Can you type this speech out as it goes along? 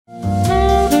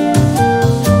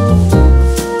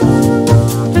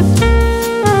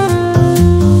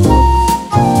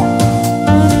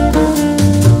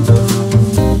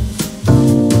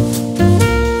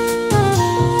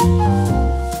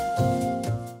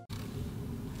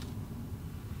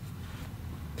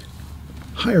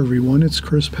Hi everyone, it's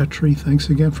Chris Petri. Thanks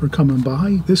again for coming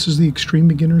by. This is the Extreme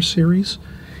Beginner series.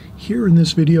 Here in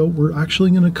this video, we're actually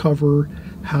going to cover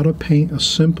how to paint a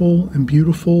simple and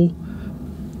beautiful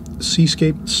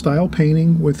seascape style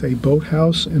painting with a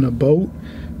boathouse and a boat,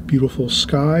 beautiful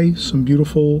sky, some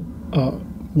beautiful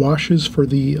washes for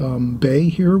the bay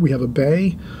here. We have a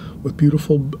bay with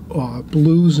beautiful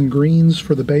blues and greens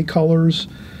for the bay colors,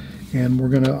 and we're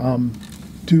going to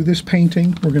do this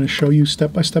painting. We're going to show you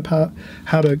step by step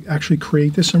how to actually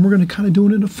create this, and we're going to kind of do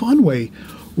it in a fun way.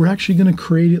 We're actually going to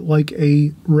create it like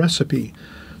a recipe.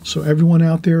 So everyone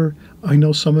out there, I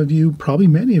know some of you, probably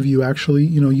many of you actually,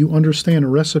 you understand a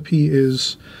recipe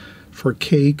is for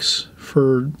cakes,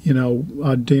 for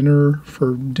dinner,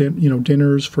 for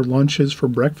dinners, for lunches, for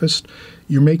breakfast.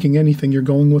 You're making anything, you're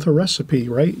going with a recipe,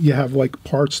 right? You have like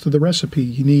parts to the recipe.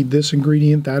 You need this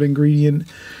ingredient, that ingredient,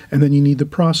 and then you need the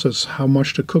process, how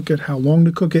much to cook it, how long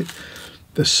to cook it.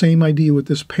 The same idea with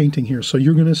this painting here. So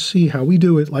you're going to see how we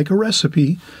do it like a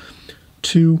recipe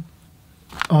to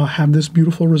have this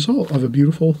beautiful result of a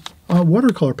beautiful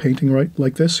watercolor painting, right,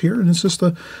 like this here. And it's just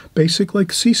a basic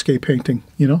like seascape painting,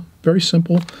 very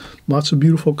simple, lots of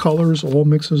beautiful colors, all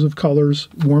mixes of colors,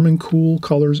 warm and cool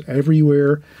colors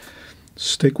everywhere.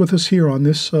 Stick with us here on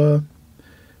this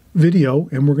video,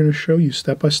 and we're going to show you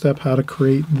step by step how to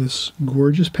create this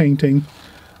gorgeous painting.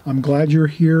 I'm glad you're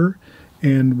here,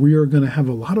 and we are going to have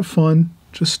a lot of fun.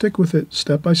 Just stick with it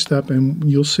step by step, and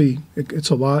you'll see it's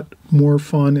a lot more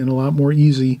fun and a lot more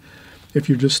easy if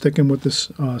you're just sticking with this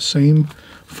same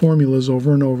formulas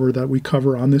over and over that we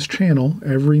cover on this channel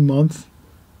every month,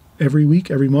 every week,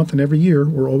 every month, and every year.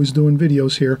 We're always doing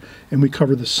videos here, and we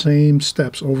cover the same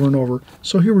steps over and over.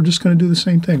 So here we're just going to do the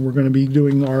same thing. We're going to be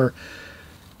doing our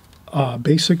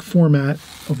basic format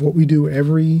of what we do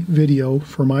every video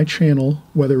for my channel,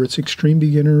 whether it's Extreme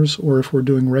Beginners or if we're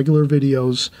doing regular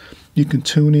videos. You can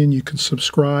tune in, you can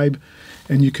subscribe,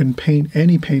 and you can paint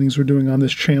any paintings we're doing on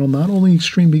this channel. Not only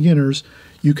Extreme Beginners,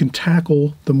 you can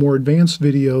tackle the more advanced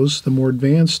videos, the more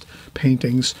advanced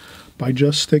paintings, by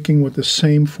just sticking with the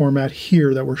same format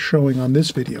here that we're showing on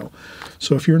this video.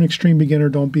 So if you're an extreme beginner,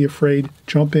 don't be afraid.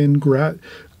 Jump in, grab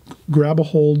a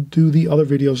hold, do the other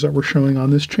videos that we're showing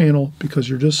on this channel, because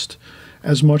you're just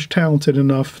as much talented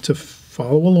enough to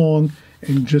follow along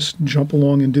and just jump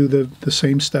along and do the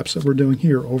same steps that we're doing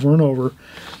here over and over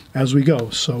as we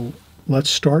go. So let's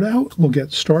start out. We'll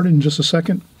get started in just a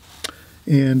second,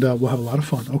 and we'll have a lot of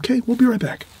fun. Okay, we'll be right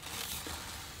back.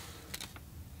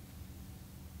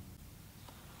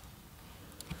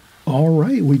 All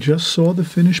right, we just saw the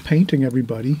finished painting,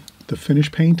 everybody. The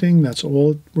finished painting, that's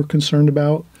all we're concerned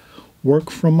about.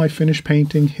 Work from my finished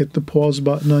painting, hit the pause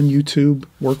button on YouTube,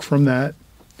 work from that.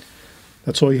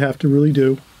 That's all you have to really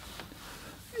do.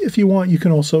 If you want, you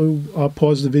can also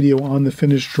pause the video on the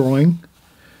finished drawing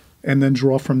and then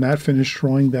draw from that finished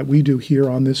drawing that we do here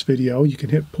on this video. You can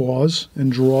hit pause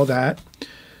and draw that,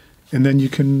 and then you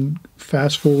can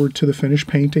fast forward to the finished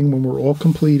painting when we're all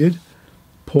completed.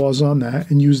 Pause on that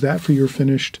and use that for your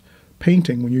finished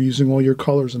painting when you're using all your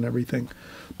colors and everything.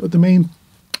 But the main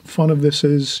fun of this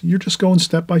is you're just going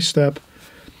step by step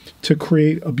to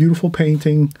create a beautiful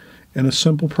painting in a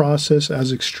simple process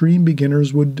as extreme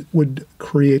beginners would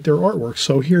create their artwork.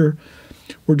 So here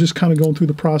we're just kind of going through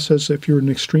the process. If you're an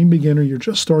extreme beginner, you're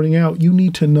just starting out, you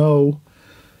need to know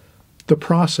the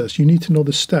process. You need to know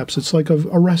the steps. It's like a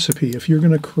recipe. If you're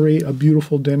going to create a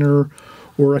beautiful dinner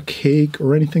or a cake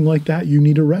or anything like that, you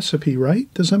need a recipe,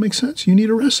 right? Does that make sense? You need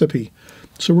a recipe.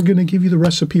 So we're going to give you the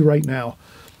recipe right now.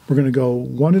 We're going to go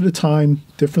one at a time,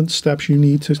 different steps you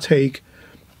need to take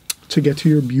to get to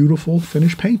your beautiful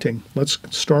finished painting. Let's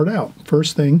start out.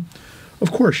 First thing,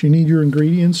 of course, you need your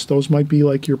ingredients. Those might be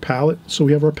like your palette. So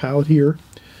we have our palette here,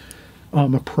 a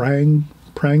prang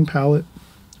palette,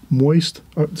 moist,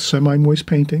 semi-moist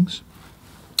paintings,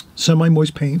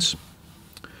 semi-moist paints.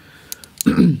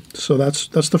 So that's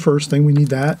the first thing. We need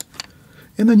that.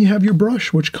 And then you have your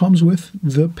brush, which comes with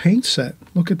the paint set.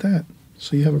 Look at that.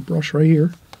 So you have a brush right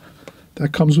here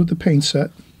that comes with the paint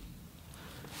set.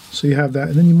 So you have that.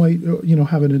 And then you might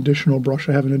have an additional brush.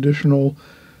 I have an additional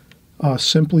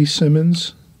Simply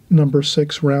Simmons number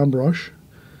 6 round brush.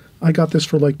 I got this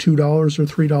for like $2 or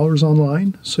 $3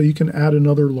 online. So you can add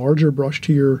another larger brush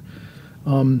to your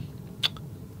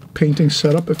painting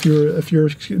setup. If you're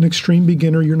an extreme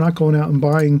beginner, you're not going out and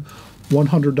buying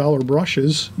 $100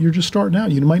 brushes. You're just starting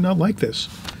out. You might not like this.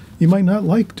 You might not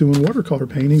like doing watercolor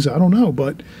paintings. I don't know.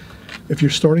 But if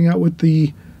you're starting out with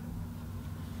the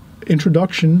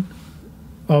introduction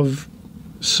of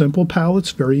simple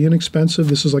palettes, very inexpensive.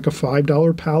 This is like a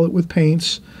 $5 palette with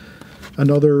paints.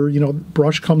 Another,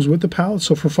 brush comes with the palette.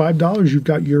 So for $5, you've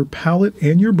got your palette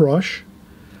and your brush.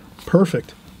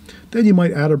 Perfect. Then you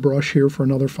might add a brush here for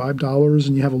another $5,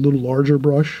 and you have a little larger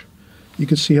brush. You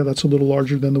can see how that's a little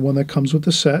larger than the one that comes with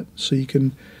the set, so you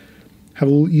can have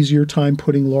a little easier time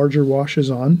putting larger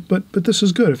washes on. But this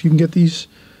is good. If you can get these,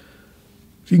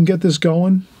 if you can get this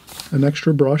going, an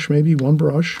extra brush, maybe one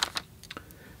brush,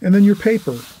 and then your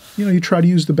paper. You try to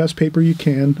use the best paper you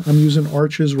can. I'm using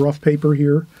Arches rough paper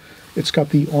here. It's got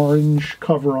the orange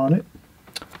cover on it.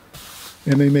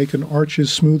 And they make an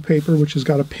Arches smooth paper, which has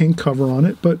got a pink cover on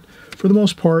it. But for the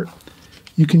most part,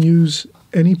 you can use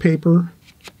any paper,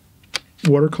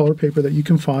 watercolor paper that you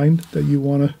can find that you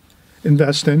want to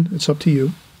invest in. It's up to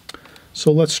you.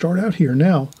 So let's start out here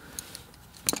now.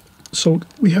 So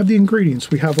we have the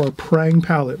ingredients. We have our Prang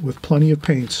palette with plenty of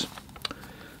paints.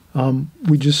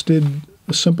 We just did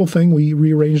a simple thing. We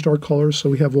rearranged our colors, so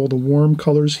we have all the warm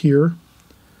colors here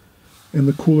and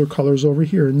the cooler colors over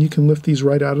here. And you can lift these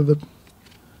right out of the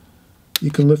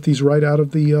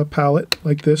palette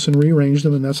like this and rearrange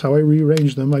them, and that's how I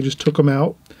rearranged them. I just took them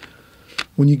out.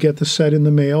 When you get the set in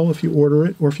the mail, if you order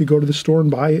it or if you go to the store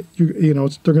and buy it,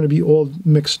 they're going to be all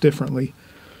mixed differently.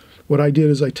 What I did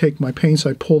is I take my paints,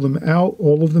 I pull them out,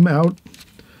 all of them out.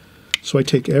 So I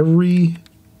take every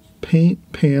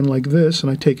paint pan like this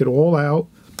and I take it all out,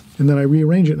 and then I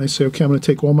rearrange it and I say, okay, I'm going to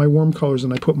take all my warm colors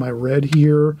and I put my red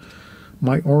here,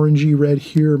 my orangey red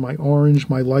here, my orange,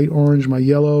 my light orange, my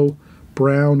yellow,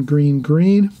 brown, green,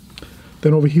 green.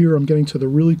 Then over here I'm getting to the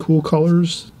really cool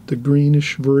colors, the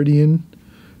greenish Viridian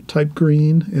type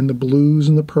green and the blues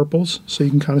and the purples. So you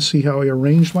can kind of see how I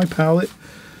arranged my palette.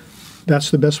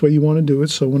 That's the best way you want to do it.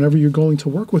 So whenever you're going to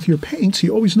work with your paints,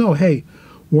 you always know, hey,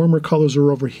 warmer colors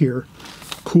are over here,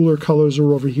 cooler colors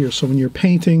are over here. So when you're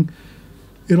painting,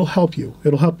 it'll help you.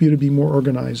 It'll help you to be more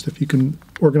organized if you can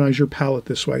organize your palette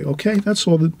this way. Okay, that's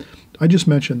all that I just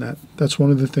mentioned that. That's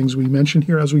one of the things we mentioned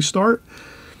here as we start.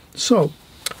 So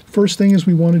first thing is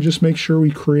we want to just make sure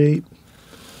we create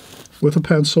with a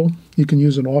pencil. You can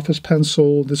use an office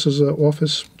pencil. This is an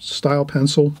office style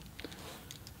pencil.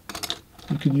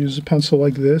 You can use a pencil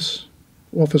like this,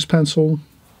 office pencil.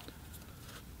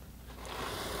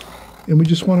 And we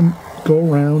just want to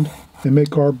go around and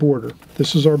make our border.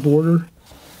 This is our border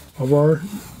of our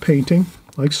painting,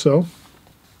 like so.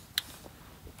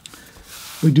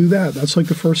 We do that. That's like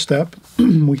the first step.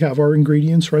 We have our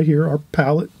ingredients right here, our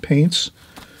palette, paints.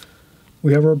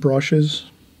 We have our brushes.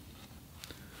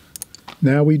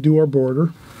 Now we do our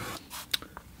border.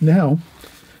 Now,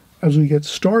 as we get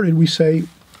started, we say,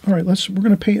 all right, we're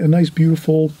going to paint a nice,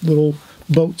 beautiful little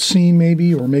boat scene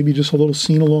maybe, or maybe just a little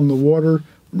scene along the water.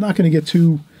 I'm not going to get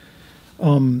too,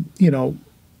 we're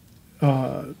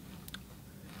not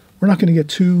going to get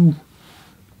too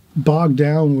bogged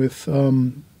down with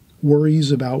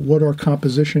worries about what our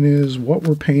composition is, what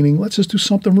we're painting. Let's just do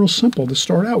something real simple to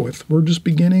start out with. We're just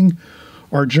beginning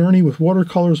our journey with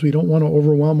watercolors. We don't want to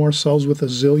overwhelm ourselves with a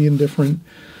zillion different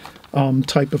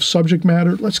type of subject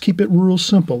matter. Let's keep it real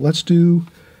simple. Let's do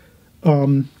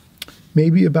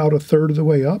maybe about a third of the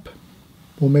way up.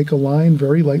 We'll make a line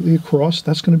very lightly across.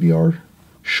 That's going to be our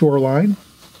shoreline.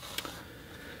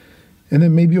 And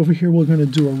then maybe over here we're going to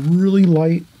do a really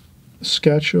light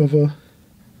sketch of a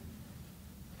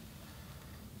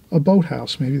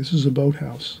boathouse. Maybe this is a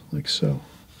boathouse, like so.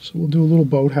 So we'll do a little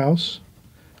boathouse.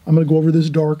 I'm going to go over this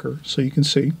darker so you can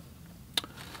see.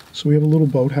 So we have a little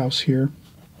boathouse here.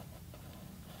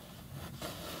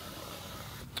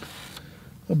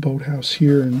 A boathouse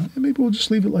here, and maybe we'll just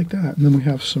leave it like that. And then we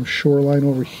have some shoreline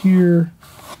over here.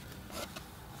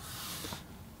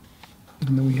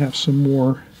 And then we have some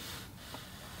more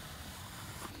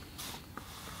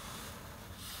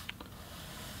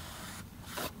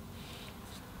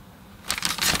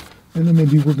and then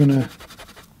maybe we're going to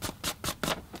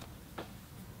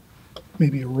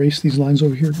erase these lines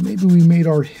over here. Maybe we made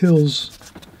our hills,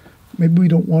 maybe we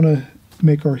don't want to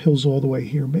make our hills all the way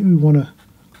here. Maybe we want to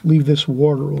leave this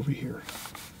water over here,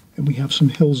 and we have some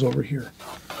hills over here.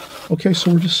 Okay,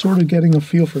 so we're just sort of getting a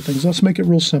feel for things. Let's make it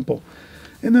real simple.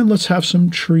 And then let's have some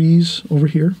trees over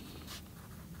here.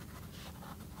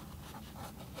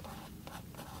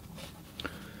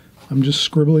 I'm just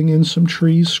scribbling in some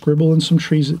trees, scribble in some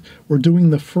trees. We're doing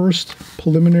the first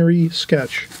preliminary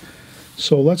sketch.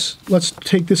 So let's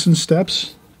take this in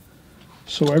steps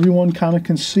so everyone kind of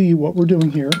can see what we're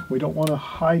doing here. We don't want to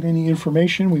hide any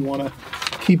information. We want to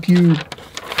keep you.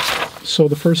 So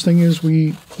the first thing is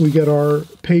we get our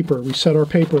paper. We set our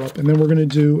paper up, and then we're going to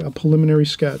do a preliminary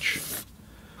sketch.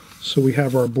 So we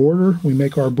have our border. We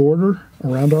make our border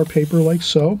around our paper like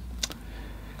so.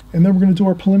 And then we're going to do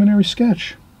our preliminary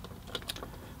sketch.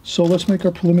 So let's make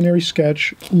our preliminary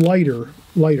sketch lighter.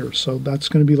 So that's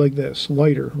going to be like this,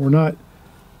 lighter. We're not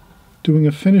doing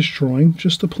a finished drawing,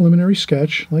 just a preliminary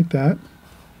sketch like that.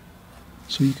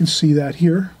 So you can see that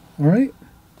here, all right?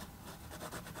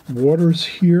 Water's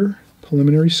here,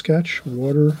 preliminary sketch,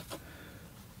 water,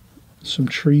 some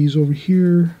trees over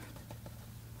here,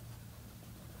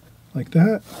 like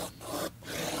that.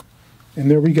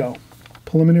 And there we go,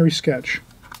 preliminary sketch.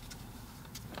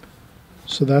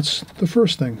 So that's the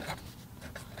first thing.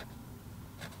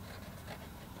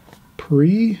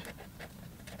 Prelim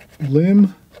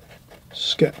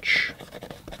sketch,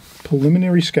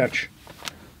 preliminary sketch.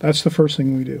 That's the first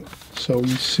thing we do. So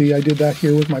you see I did that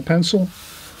here with my pencil.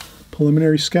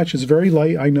 Preliminary sketch is very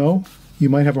light, I know. You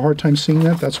might have a hard time seeing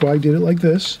that. That's why I did it like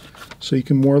this, so you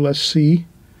can more or less see.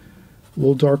 A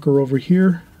little darker over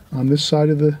here on this side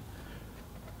of the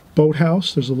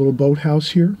boathouse. There's a little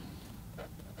boathouse here,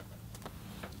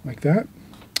 like that.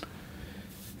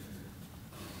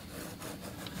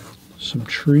 Some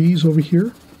trees over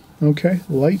here. Okay,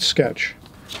 light sketch,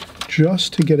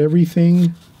 just to get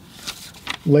everything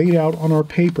laid out on our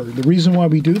paper. The reason why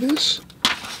we do this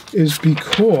is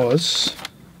because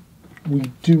we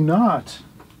do not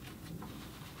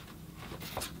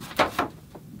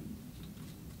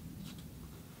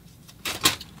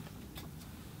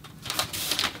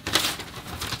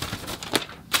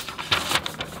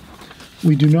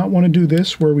want to do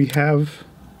this where we have,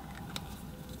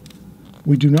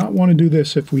 we do not want to do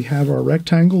this if we have our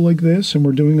rectangle like this and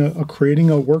we're doing creating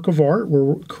a work of art,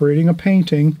 we're creating a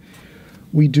painting.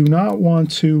 We do not want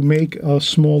to make a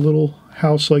small little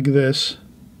house like this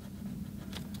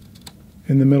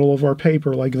in the middle of our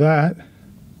paper like that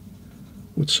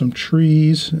with some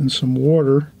trees and some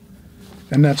water,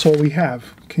 and that's all we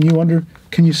have. Can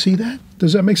you see that?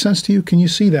 Does that make sense to you? Can you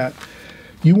see that?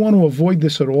 You want to avoid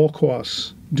this at all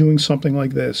costs, doing something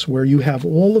like this where you have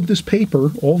all of this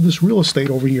paper, all of this real estate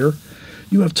over here.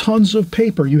 You have tons of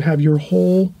paper. You have your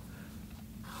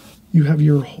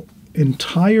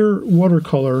entire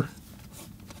watercolor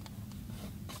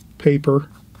paper.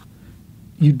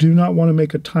 You do not want to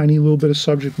make a tiny little bit of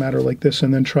subject matter like this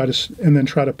and then try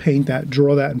to paint that,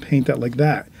 draw that and paint that like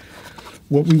that.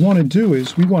 What we want to do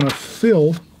is we want to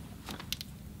fill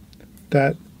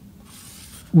that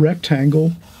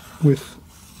rectangle with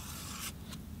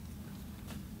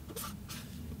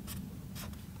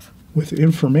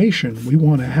information. We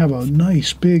want to have a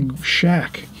nice big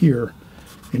shack here,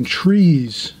 and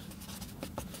trees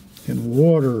and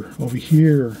water over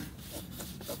here,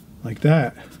 like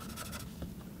that.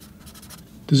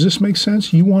 Does this make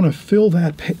sense? You want to fill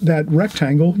that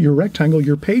rectangle,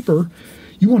 your paper,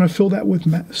 you want to fill that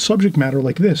with subject matter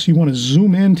like this. You want to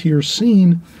zoom into your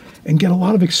scene and get a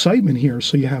lot of excitement here.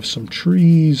 So you have some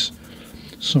trees,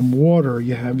 some water,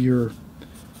 you have your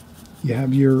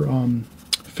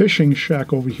fishing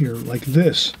shack over here like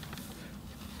this,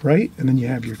 right? And then you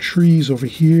have your trees over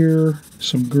here,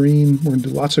 some green. We're going to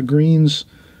do lots of greens.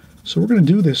 So we're going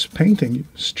to do this painting.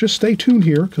 Just stay tuned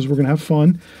here because we're going to have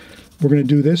fun. We're going to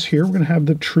do this here. We're going to have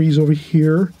the trees over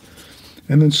here,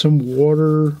 and then some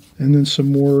water, and then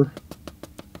some more,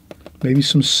 maybe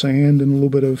some sand and a little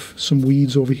bit of some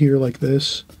weeds over here like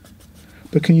this.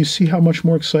 But can you see how much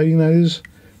more exciting that is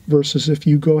versus if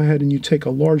you go ahead and you take a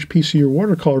large piece of your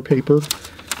watercolor paper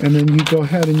and then you go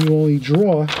ahead and you only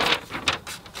draw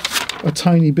a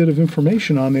tiny bit of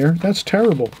information on there? That's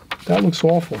terrible. That looks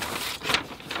awful.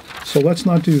 So let's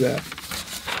not do that.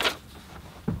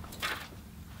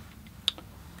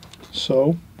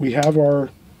 So we have our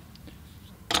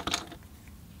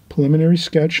preliminary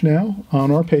sketch now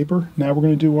on our paper. Now we're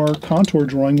going to do our contour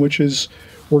drawing, which is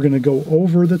we're going to go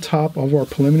over the top of our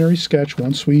preliminary sketch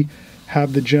once we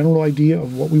have the general idea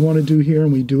of what we want to do here,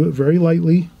 and we do it very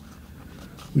lightly.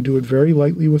 We do it very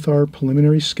lightly with our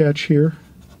preliminary sketch here,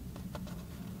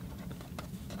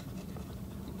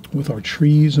 with our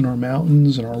trees and our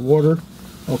mountains and our water.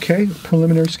 Okay,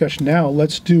 preliminary sketch. Now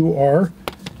let's do our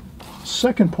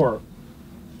second part.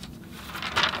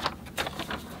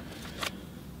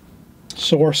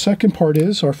 So our second part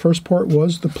is, our first part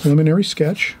was the preliminary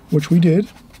sketch, which we did.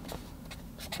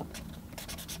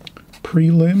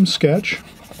 Prelim sketch.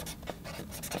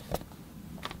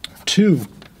 2,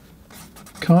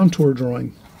 contour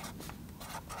drawing.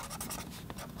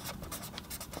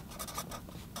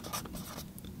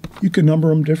 You can number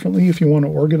them differently if you want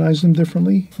to organize them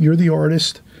differently. You're the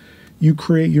artist. You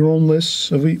create your own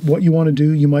lists of what you want to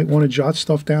do. You might want to jot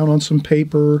stuff down on some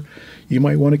paper. You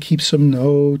might want to keep some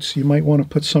notes. You might want to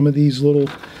put some of these little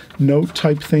note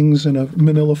type things in a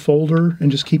manila folder and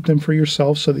just keep them for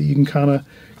yourself so that you can kind of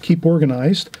keep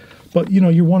organized. But, you know,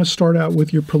 you want to start out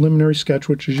with your preliminary sketch,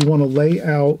 which is you want to lay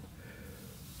out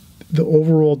the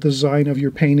overall design of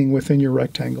your painting within your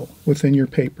rectangle, within your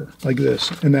paper, like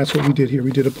this. And that's what we did here.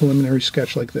 We did a preliminary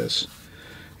sketch like this.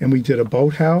 And we did a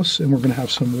boathouse, and we're going to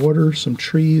have some water, some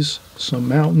trees, some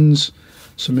mountains,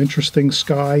 some interesting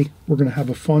sky. We're going to have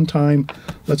a fun time.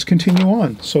 Let's continue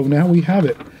on. So now we have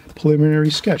it,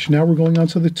 preliminary sketch. Now we're going on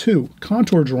to the 2,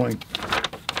 contour drawing.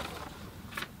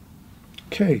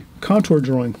 Okay, contour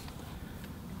drawing.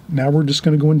 Now we're just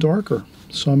going to go in darker.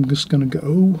 So I'm just going to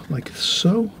go like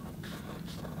so.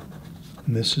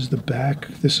 And this is the back.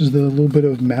 This is the little bit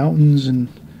of mountains, and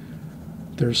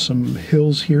there's some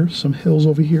hills here, some hills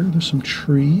over here. There's some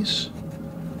trees,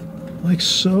 like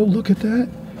so. Look at that.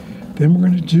 Then we're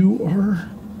going to do our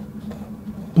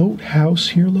boathouse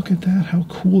here. Look at that, how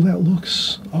cool that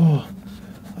looks. Oh,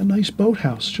 a nice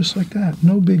boathouse, just like that.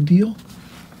 No big deal.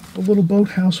 A little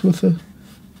boathouse with a...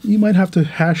 You might have to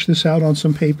hash this out on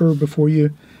some paper before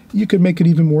you could make it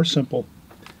even more simple.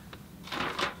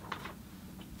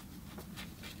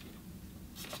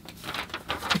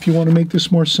 If you want to make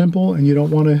this more simple and you don't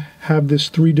want to have this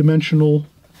 3-dimensional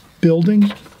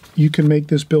building, you can make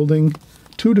this building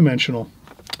 2-dimensional.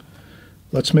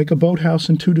 Let's make a boathouse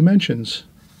in 2 dimensions.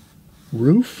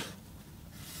 Roof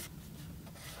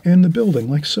and the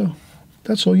building, like so.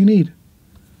 That's all you need.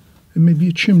 And maybe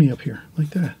a chimney up here,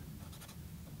 like that.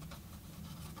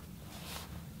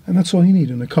 And that's all you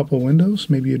need. And a couple windows,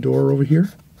 maybe a door over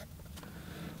here,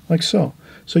 like so.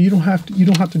 So you don't have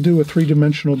to do a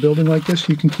 3-dimensional building like this.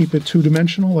 You can keep it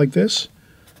 2-dimensional like this.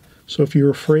 So if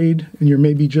you're afraid and you're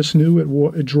maybe just new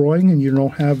at drawing and you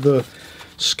don't have the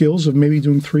skills of maybe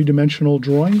doing 3-dimensional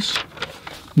drawings,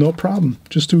 no problem.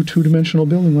 Just do a 2-dimensional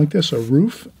building like this, a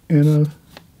roof and a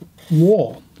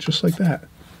wall, just like that.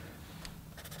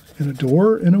 And a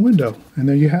door and a window, and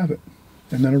there you have it.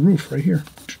 And then a roof right here.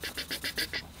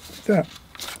 Like that.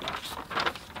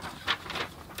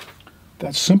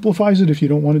 That simplifies it if you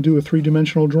don't want to do a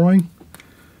 3-dimensional drawing.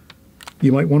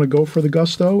 You might want to go for the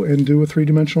gusto and do a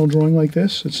 3-dimensional drawing like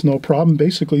this. It's no problem.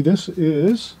 Basically, this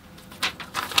is,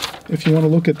 if you want to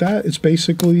look at that, it's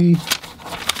basically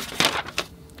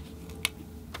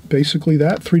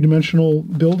that 3-dimensional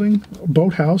building.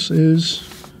 Boathouse is,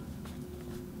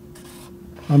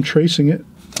 I'm tracing it.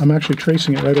 I'm actually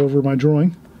tracing it right over my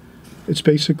drawing. It's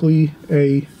basically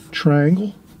a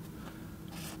triangle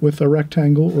with a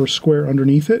rectangle or square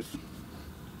underneath it,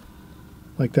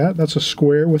 like that. That's a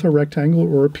square with a rectangle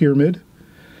or a pyramid,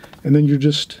 and then you're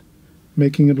just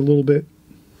making it a little bit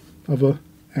of a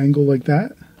angle like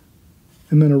that,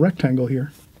 and then a rectangle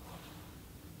here.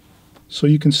 So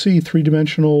you can see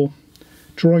 3-dimensional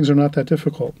drawings are not that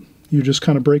difficult. You're just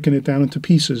kind of breaking it down into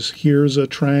pieces. Here's a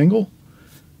triangle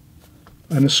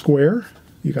and a square.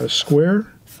 You got a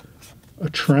square,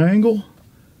 a triangle,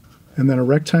 and then a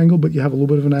rectangle, but you have a little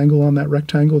bit of an angle on that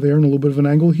rectangle there and a little bit of an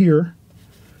angle here.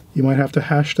 You might have to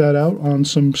hash that out on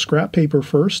some scrap paper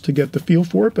first to get the feel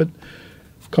for it, but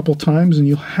a couple times and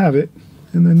you'll have it,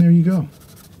 and then there you go.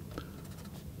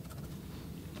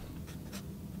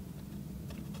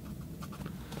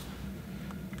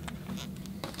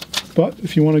 But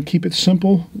if you want to keep it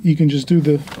simple, you can just do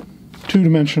the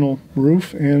 2-dimensional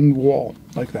roof and wall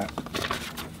like that.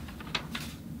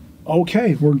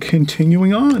 Okay, we're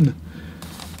continuing on.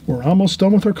 We're almost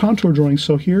done with our contour drawing.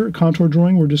 So here, contour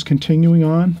drawing, we're just continuing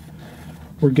on.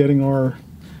 We're getting our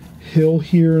hill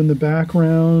here in the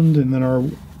background, and then our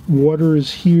water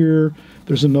is here.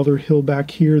 There's another hill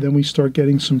back here. Then we start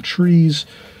getting some trees.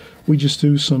 We just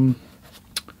do some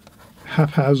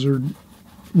haphazard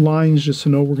lines just to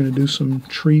know we're going to do some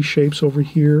tree shapes over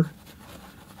here.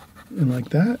 And like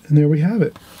that. And there we have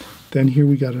it. Then here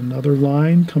we got another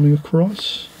line coming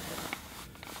across.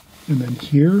 And then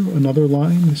here, another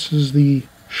line. This is the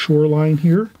shoreline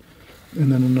here.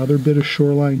 And then another bit of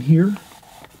shoreline here.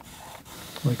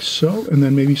 Like so. And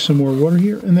then maybe some more water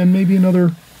here. And then maybe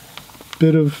another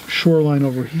bit of shoreline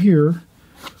over here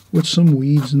with some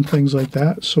weeds and things like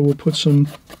that. So we'll put some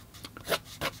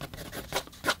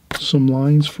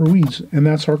lines for weeds. And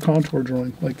that's our contour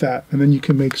drawing, like that. And then you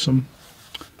can make some...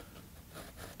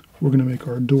 We're going to make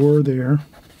our door there.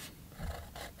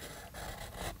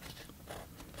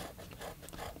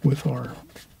 With our,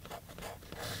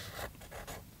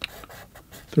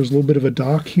 there's a little bit of a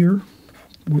dock here.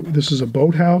 This is a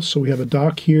boathouse, so we have a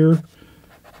dock here,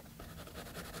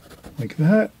 like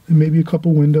that, and maybe a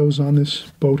couple windows on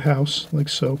this boathouse, like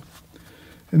so.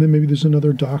 And then maybe there's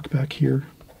another dock back here,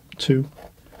 too,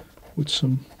 with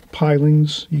some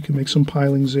pilings. You can make some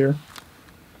pilings there,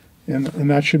 and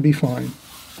that should be fine.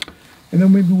 And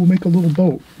then maybe we'll make a little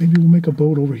boat. Maybe we'll make a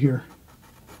boat over here.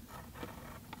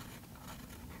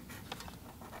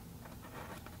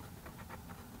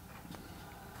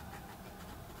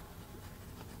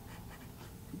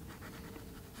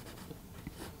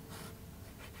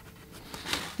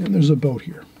 And there's a boat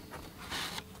here.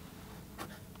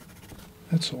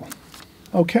 That's all.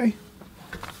 Okay.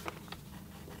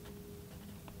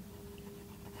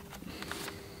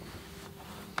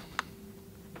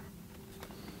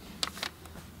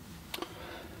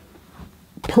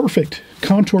 Perfect.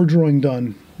 Contour drawing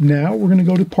done. Now we're going to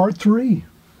go to part 3.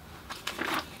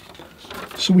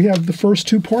 So we have the first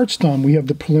 2 parts done. We have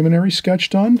the preliminary sketch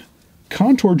done,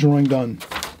 contour drawing done.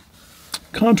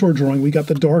 Contour drawing, we got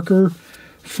the darker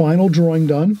final drawing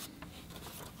done.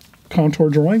 Contour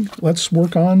drawing. Let's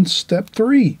work on step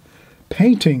 3,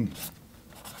 painting.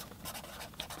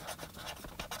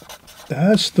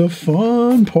 That's the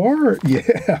fun part.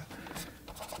 Yeah.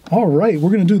 All right,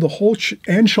 we're going to do the whole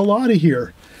enchilada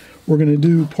here. We're going to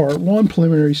do part 1,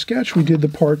 preliminary sketch. We did the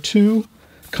part 2,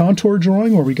 contour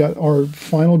drawing, where we got our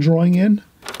final drawing in,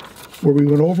 where we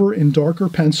went over in darker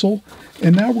pencil.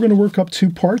 And now we're going to work up to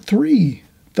part 3,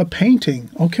 the painting.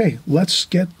 Okay, let's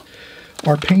get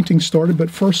our painting started,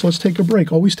 but first let's take a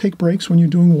break. Always take breaks when you're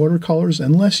doing watercolors,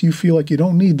 unless you feel like you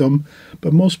don't need them,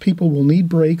 but most people will need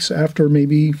breaks after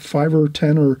maybe 5 or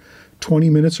 10 or 20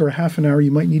 minutes or a half an hour.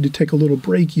 You might need to take a little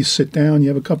break. You sit down, you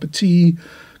have a cup of tea,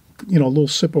 a little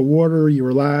sip of water, you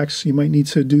relax. You might need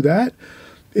to do that.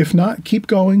 If not, keep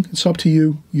going. It's up to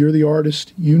you. You're the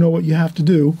artist. You know what you have to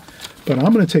do. But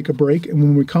I'm going to take a break, and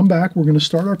when we come back, we're going to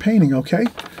start our painting, okay?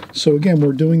 So again,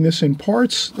 we're doing this in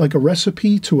parts, like a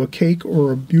recipe to a cake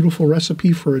or a beautiful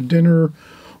recipe for a dinner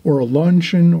or a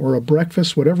luncheon or a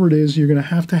breakfast, whatever it is. You're going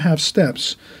to have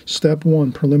steps. Step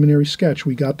 1, preliminary sketch.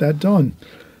 We got that done.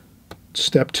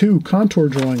 Step 2, contour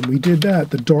drawing. We did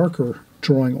that, the darker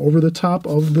drawing over the top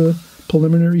of the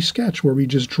preliminary sketch, where we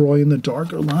just draw in the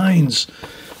darker lines.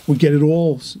 We get it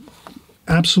all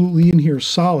absolutely in here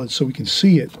solid so we can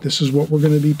see it. This is what we're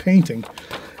going to be painting.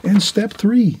 And step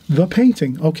 3, the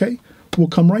painting. Okay, we'll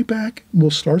come right back.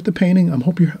 We'll start the painting. I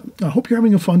hope you're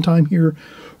having a fun time here.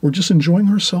 We're just enjoying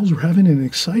ourselves. We're having an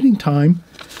exciting time.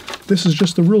 This is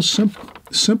just a real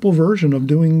simple version of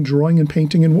doing drawing and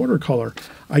painting in watercolor.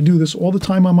 I do this all the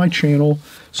time on my channel,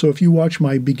 so if you watch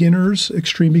my beginners,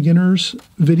 extreme beginners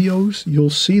videos, you'll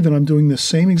see that I'm doing the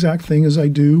same exact thing as I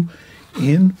do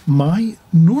in my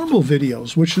normal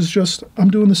videos, which is just, I'm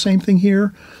doing the same thing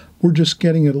here. We're just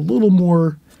getting it a little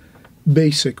more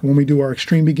basic when we do our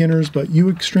extreme beginners, but you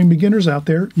extreme beginners out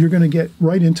there, you're going to get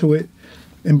right into it,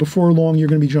 and before long, you're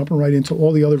going to be jumping right into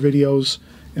all the other videos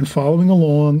and following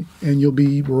along, and you'll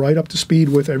be right up to speed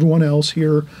with everyone else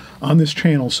here on this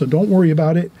channel. So don't worry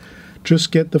about it.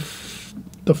 Just get the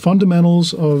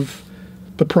fundamentals of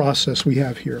the process we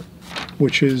have here,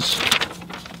 which is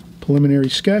preliminary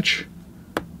sketch,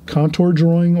 contour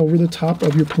drawing over the top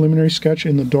of your preliminary sketch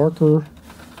in the darker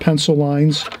pencil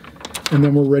lines, and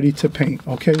then we're ready to paint.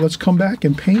 Okay, let's come back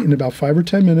and paint in about 5 or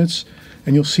 10 minutes,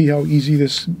 and you'll see how easy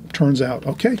this turns out.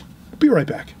 Okay, be right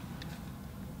back.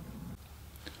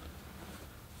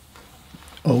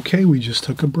 Okay, we just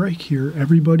took a break here.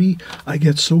 Everybody, I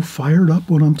get so fired up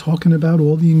when I'm talking about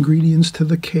all the ingredients to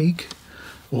the cake,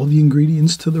 all the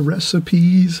ingredients to the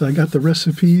recipes. I got the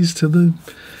recipes to the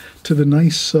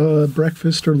nice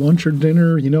breakfast or lunch or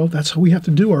dinner. That's how we have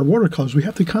to do our watercolors. We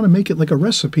have to kind of make it like a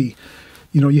recipe.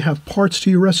 You have parts to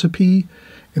your recipe,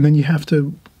 and then you have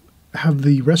to have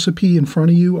the recipe in front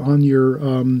of you on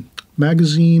your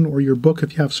magazine or your book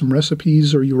if you have some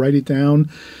recipes, or you write it down.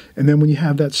 And then when you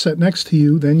have that set next to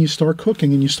you, then you start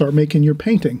cooking and you start making your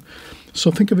painting.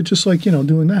 So think of it just like,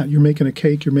 doing that. You're making a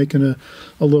cake, you're making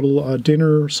a little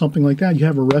dinner or something like that. You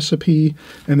have a recipe,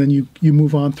 and then you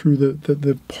move on through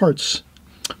the parts,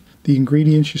 the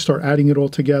ingredients, you start adding it all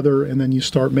together, and then you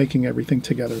start making everything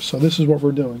together. So this is what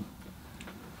we're doing.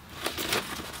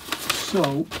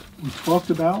 So we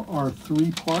talked about our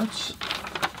 3 parts.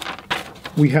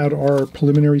 We had our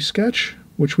preliminary sketch,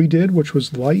 which we did, which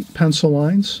was light pencil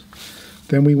lines.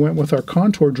 Then we went with our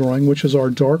contour drawing, which is our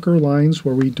darker lines,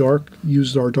 where we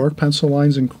used our dark pencil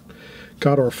lines and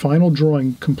got our final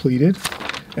drawing completed.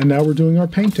 And now we're doing our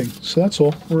painting. So that's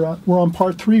all. We're on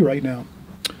part 3 right now.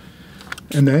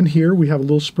 And then here we have a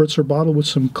little spritzer bottle with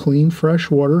some clean, fresh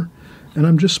water. And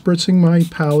I'm just spritzing my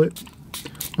palette,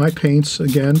 my paints.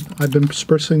 Again, I've been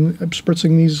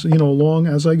spritzing these, along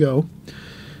as I go.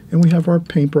 And we have our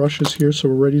paint brushes here, so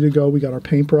we're ready to go. We got our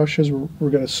paint brushes. We're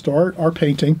going to start our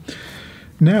painting.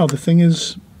 Now, the thing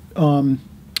is,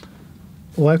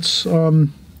 let's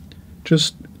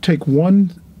just take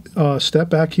one step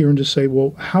back here and just say,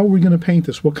 well, how are we going to paint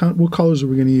this? What colors are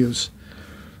we going to use?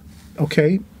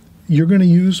 Okay, you're going to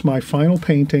use my final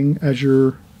painting as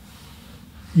your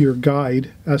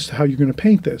guide as to how you're going to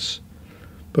paint this.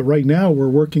 But right now, we're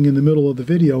working in the middle of the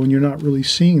video, and you're not really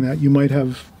seeing that. You might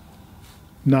have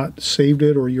not saved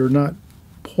it or you're not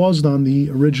paused on the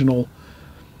original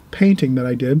painting that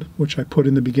I did, which I put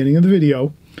in the beginning of the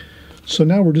video. So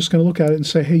now we're just going to look at it and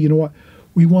say, hey, you know what?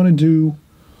 We want to do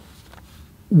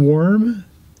warm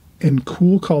and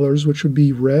cool colors, which would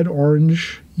be red,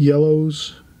 orange,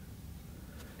 yellows,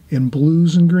 and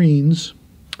blues and greens.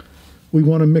 We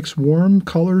want to mix warm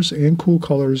colors and cool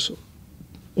colors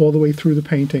all the way through the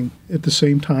painting at the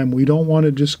same time. We don't want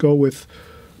to just go with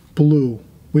blue.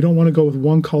 We don't want to go with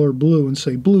one color blue and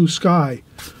say blue sky,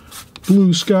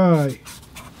 blue sky.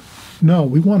 No,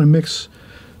 we want to mix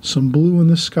some blue in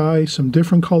the sky, some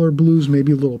different color blues,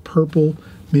 maybe a little purple,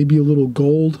 maybe a little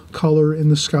gold color in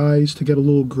the skies to get a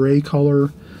little gray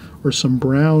color, or some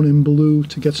brown and blue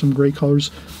to get some gray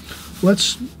colors.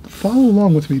 Let's follow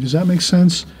along with me. Does that make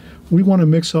sense? We want to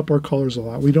mix up our colors a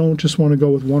lot. We don't just want to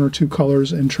go with one or two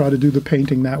colors and try to do the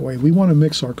painting that way. We want to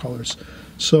mix our colors.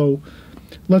 So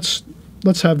let's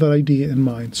have that idea in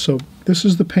mind. So this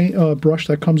is the paint brush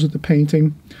that comes with the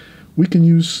painting. We can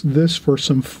use this for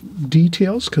some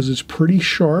details because it's pretty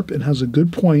sharp and has a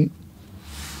good point.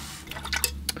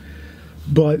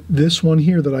 But this one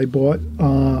here that I bought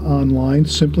online,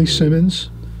 Simply Simmons,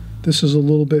 this is a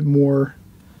little bit more,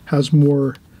 has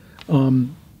more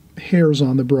hairs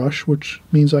on the brush, which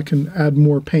means I can add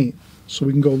more paint. So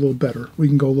we can go a little better. We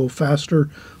can go a little faster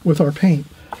with our paint.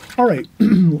 All right,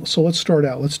 so let's start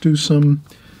out. Let's do some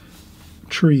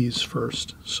trees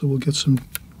first. So we'll get some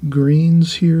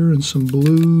greens here and some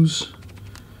blues,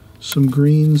 some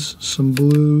greens, some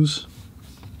blues,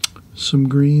 some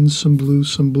greens, some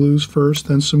blues first,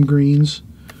 then some greens.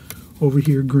 Over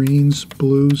here, greens,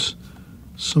 blues,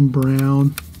 some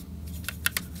brown.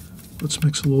 Let's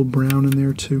mix a little brown in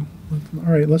there too.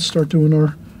 All right, let's start doing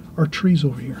our trees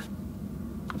over here.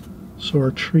 So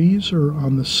our trees are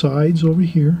on the sides over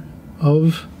here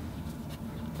of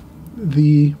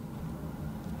the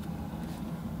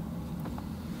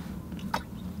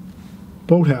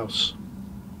boathouse.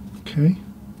 Okay.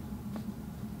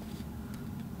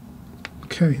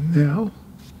 Okay, now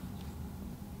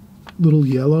little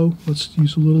yellow. Let's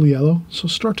use a little yellow. So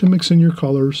start to mix in your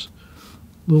colors.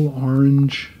 Little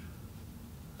orange,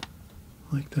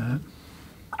 like that.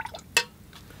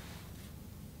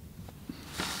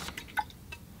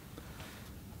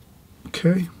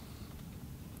 Okay.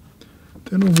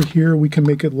 Then over here we can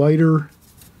make it lighter.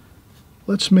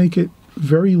 Let's make it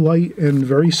very light and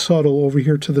very subtle over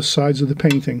here to the sides of the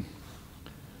painting.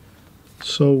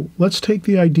 So let's take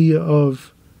the idea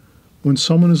of when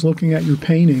someone is looking at your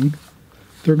painting,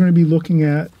 they're going to be looking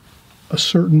at a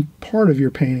certain part of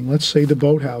your painting. Let's say the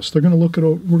boathouse. They're going to look at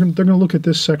they're going to look at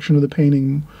this section of the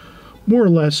painting. More or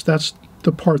less, that's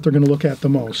the part they're going to look at the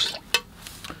most.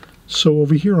 So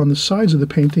over here on the sides of the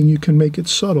painting, you can make it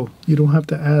subtle. You don't have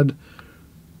to add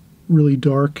really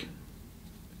dark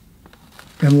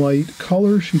and light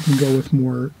colors. You can go with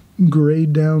more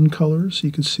grayed down colors.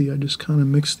 You can see I just kind of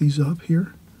mixed these up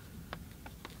here.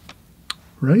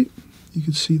 Right? You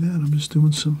can see that. I'm just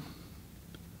doing some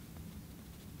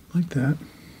like that.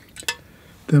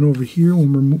 Then over here,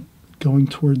 when we're going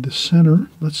toward the center,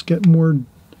 let's get more.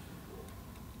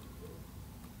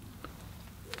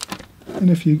 And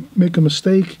if you make a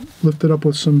mistake, lift it up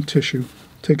with some tissue.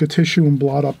 Take a tissue and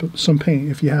blot up some paint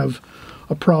if you have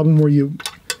a problem where you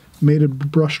made a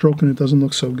brush stroke and it doesn't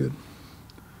look so good.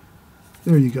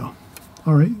 There you go.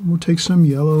 All right, we'll take some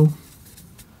yellow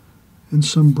and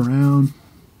some brown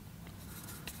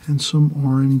and some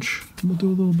orange. We'll do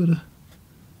a little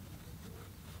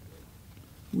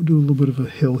bit of a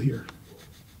hill here,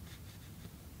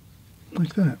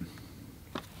 like that.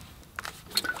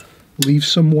 Leave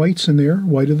some whites in there,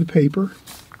 white of the paper,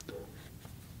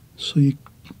 so you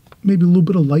maybe a little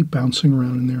bit of light bouncing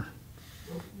around in there.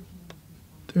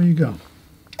 There you go.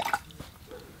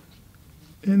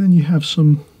 And then you have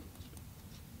some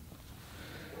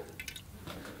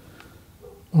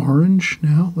orange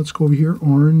now. Let's go over here.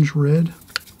 Orange, red.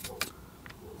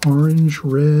 Orange,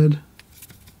 red.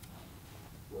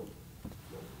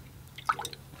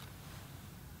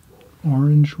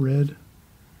 Orange, red.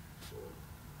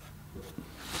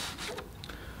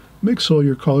 Mix all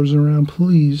your colors around,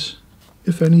 please.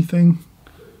 If anything,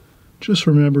 just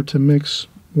remember to mix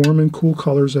warm and cool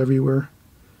colors everywhere.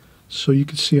 So you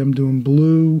can see I'm doing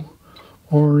blue,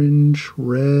 orange,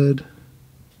 red.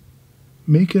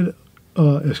 Make it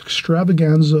an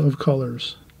extravaganza of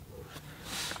colors.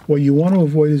 What you want to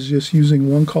avoid is just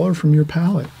using one color from your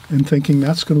palette and thinking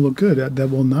that's going to look good. That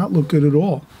will not look good at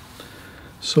all.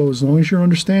 So as long as you're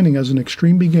understanding as an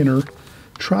extreme beginner,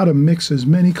 try to mix as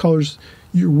many colors.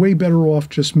 You're way better off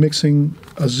just mixing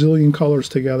a zillion colors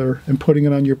together and putting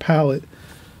it on your palette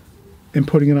and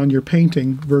putting it on your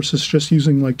painting versus just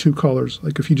using like two colors.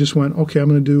 Like if you just went, okay, I'm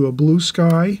going to do a blue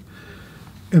sky,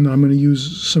 and I'm going to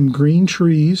use some green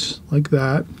trees like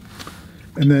that,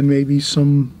 and then maybe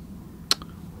some,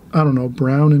 I don't know,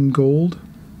 brown and gold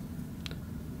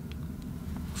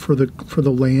for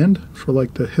the land, for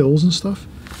like the hills and stuff.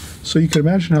 So you can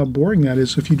imagine how boring that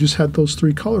is if you just had those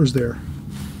three colors there.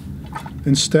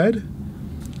 Instead,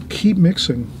 keep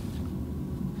mixing.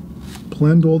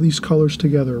 Blend all these colors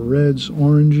together, reds,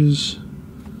 oranges,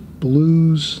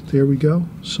 blues. There we go,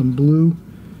 some blue.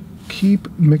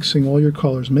 Keep mixing all your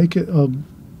colors. Make it the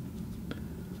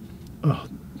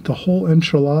whole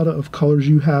enchilada of colors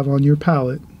you have on your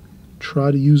palette.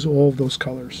 Try to use all of those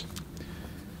colors.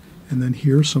 And then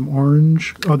here's some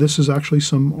orange. Oh, this is actually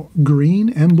some green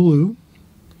and blue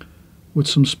with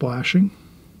some splashing.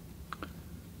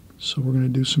 So we're going to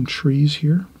do some trees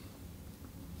here.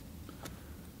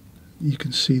 You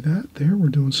can see that there. We're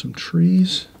doing some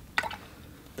trees.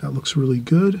 That looks really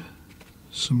good.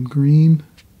 Some green.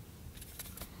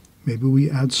 Maybe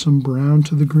we add some brown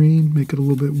to the green, make it a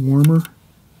little bit warmer.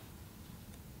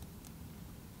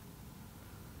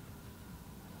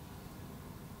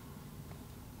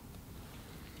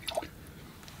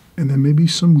 And then maybe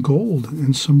some gold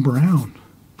and some brown.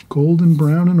 Gold and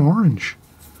brown and orange.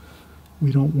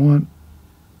 We don't want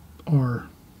our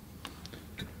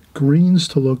greens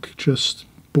to look just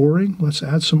boring. Let's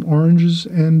add some oranges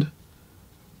and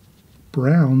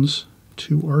browns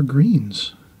to our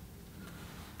greens.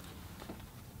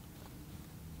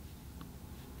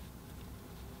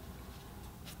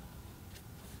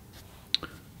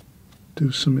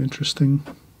 Do some interesting.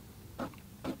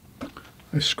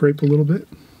 I scrape a little bit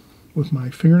with my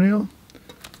fingernail,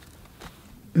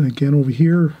 and again over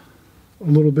here a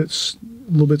little bit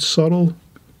subtle.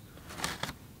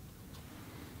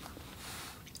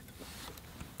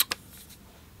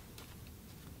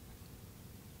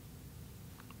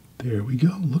 There we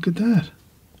go. Look at that.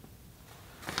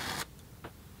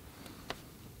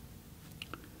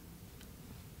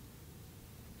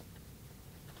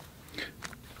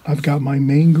 I've got my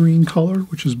main green color,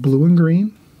 which is blue and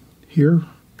green here.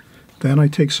 Then I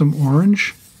take some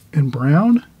orange and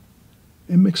brown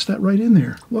and mix that right in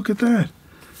there. Look at that.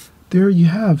 There you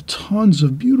have tons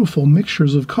of beautiful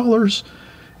mixtures of colors,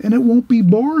 and it won't be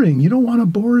boring. You don't want a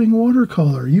boring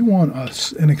watercolor. You want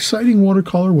an exciting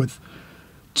watercolor with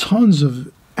tons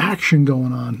of action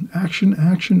going on. Action,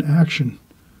 action, action.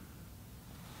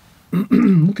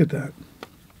 Look at that.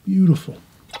 Beautiful.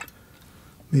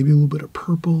 Maybe a little bit of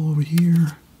purple over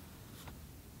here.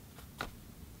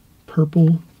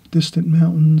 Purple, distant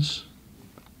mountains.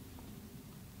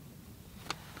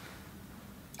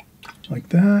 Like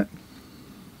that.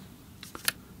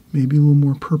 Maybe a little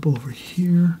more purple over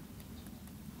here.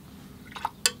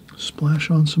 Splash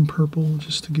on some purple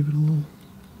just to give it a little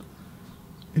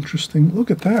interesting. Look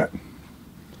at that.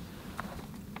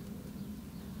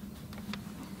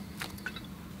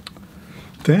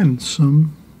 Then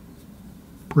some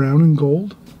brown and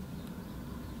gold.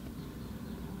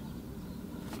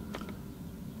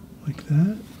 Like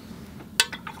that.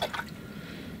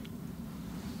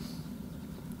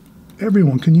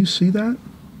 Everyone, can you see that?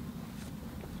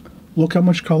 Look how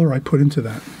much color I put into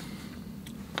that.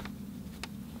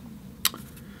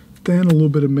 Then a little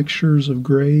bit of mixtures of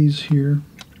grays here.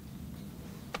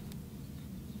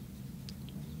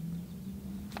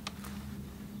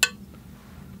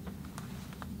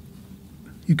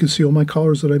 You can see all my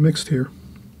colors that I mixed here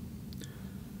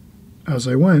as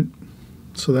I went.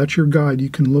 So that's your guide. You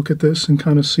can look at this and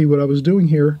kind of see what I was doing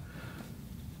here.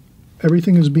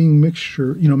 Everything is being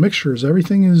mixtures.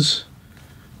 Everything is,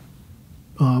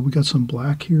 we got some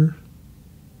black here.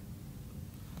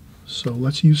 So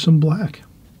let's use some black.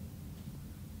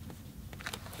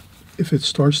 If it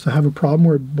starts to have a problem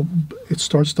where it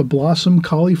starts to blossom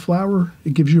cauliflower,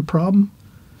 it gives you a problem,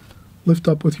 lift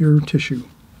up with your tissue.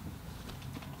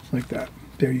 Like that.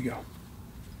 There you go.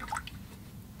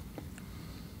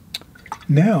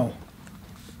 Now,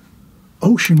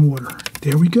 ocean water.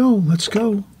 There we go. Let's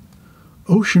go.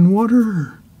 Ocean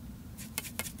water.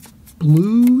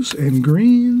 Blues and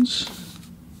greens.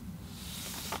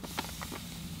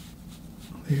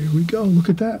 There we go. Look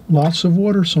at that. Lots of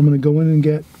water. So I'm going to go in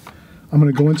and I'm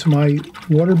going to go into my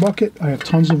water bucket. I have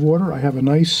tons of water. I have a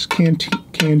nice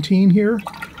canteen here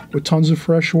with tons of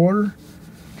fresh water.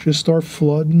 Just start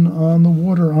flooding on the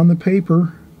water, on the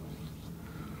paper.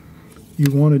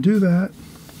 You want to do that.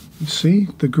 You see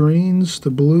the greens, the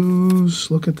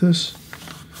blues. Look at this.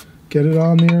 Get it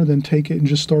on there, then take it and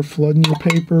just start flooding your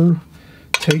paper.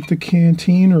 take the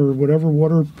canteen or whatever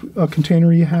water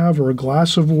container you have, or a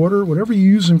glass of water, whatever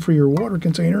you're using for your water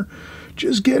container,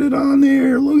 just get it on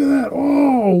there. Look at that.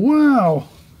 Oh, wow.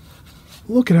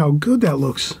 Look at how good that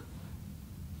looks.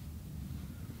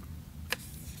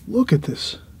 Look at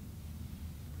this.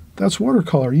 That's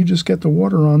watercolor. You just get the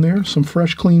water on there, some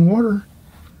fresh, clean water,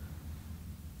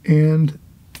 and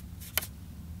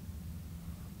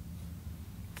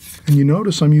you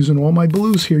notice I'm using all my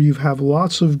blues here. You have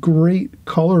lots of great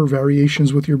color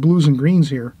variations with your blues and greens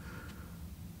here.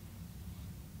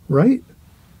 Right?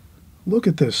 Look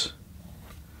at this.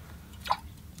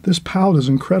 This palette is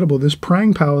incredible. This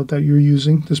Prang palette that you're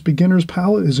using, this beginner's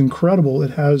palette, is incredible.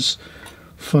 It has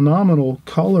phenomenal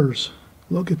colors.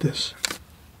 Look at this.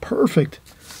 Perfect.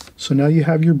 So now you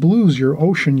have your blues, your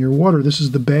ocean, your water. This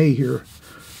is the bay here.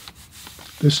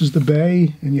 This is the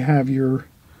bay, and you have your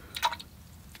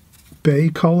bay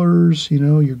colors, you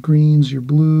know, your greens, your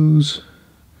blues.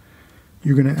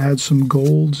 You're going to add some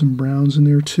golds and browns in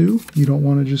there too. You don't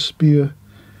want to just be a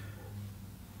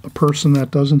person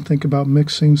that doesn't think about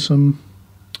mixing some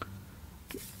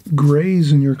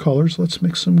grays in your colors. Let's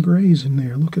mix some grays in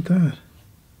there. Look at that.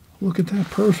 Look at that.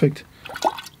 Perfect.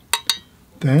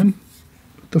 Then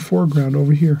the foreground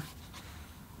over here.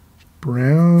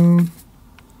 Brown,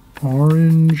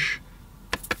 orange,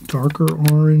 darker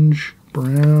orange,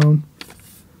 brown,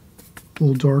 a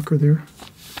little darker there.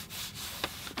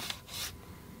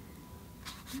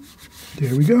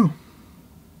 There we go.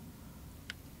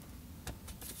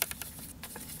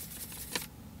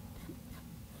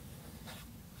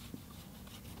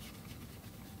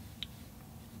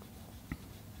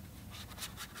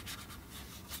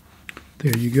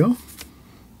 There you go.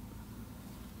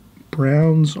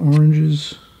 Browns,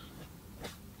 oranges,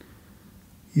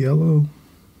 yellow.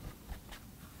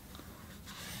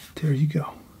 There you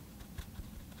go.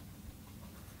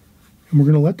 And we're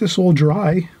going to let this all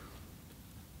dry.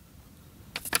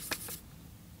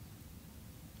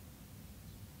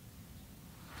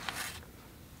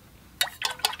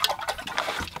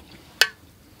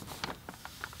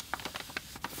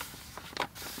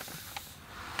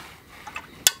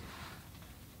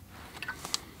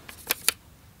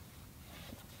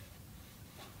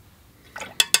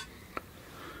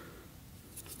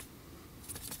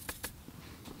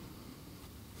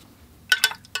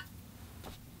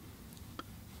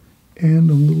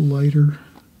 And a little lighter.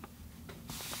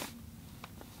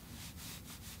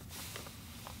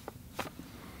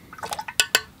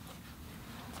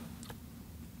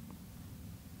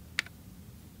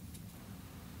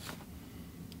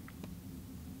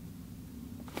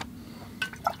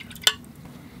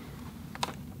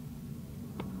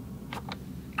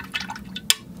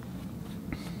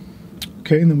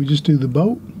 Okay, and then we just do the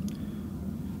boat,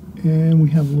 and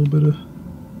we have a little bit of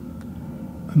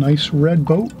a nice red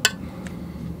boat.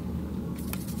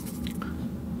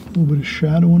 A little bit of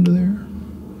shadow under there.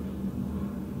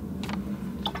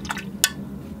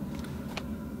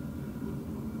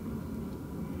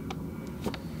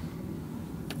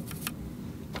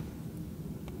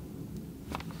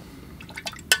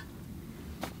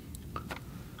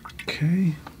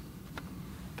 Okay.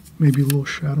 Maybe a little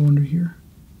shadow under here.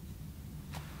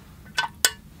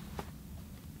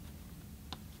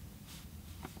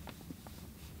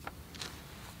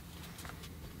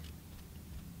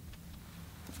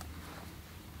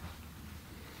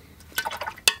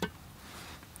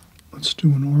 Let's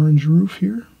do an orange roof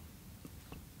here.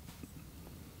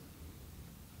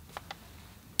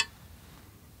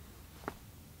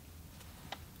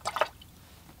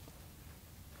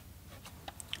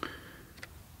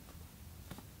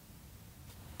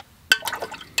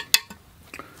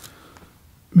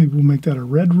 Maybe we'll make that a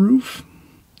red roof,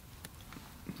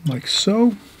 like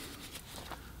so.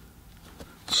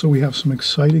 So we have some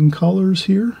exciting colors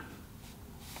here.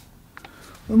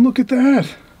 And look at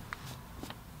that.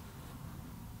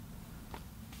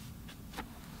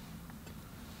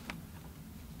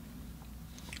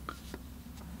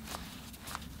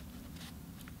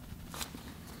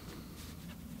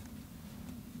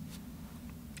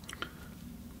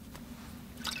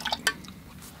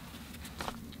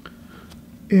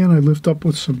 And I lift up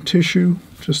with some tissue,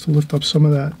 just to lift up some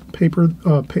of that paper,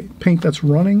 paint that's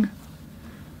running.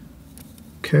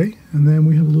 Okay, and then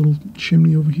we have a little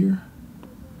chimney over here,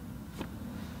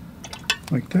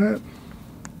 like that.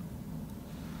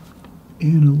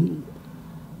 And a little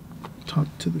top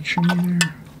to the chimney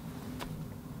there.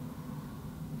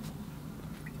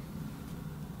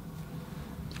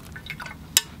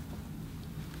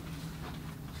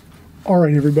 All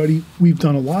right, everybody, we've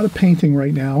done a lot of painting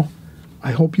right now.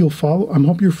 I hope you'll follow. I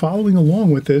hope you're following along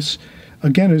with this.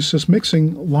 Again, it's just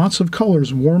mixing lots of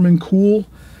colors, warm and cool.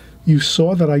 You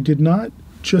saw that I did not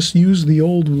just use the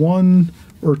old 1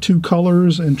 or 2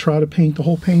 colors and try to paint the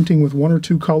whole painting with 1 or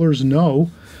 2 colors.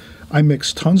 No, I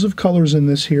mixed tons of colors in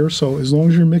this here. So as long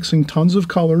as you're mixing tons of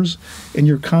colors and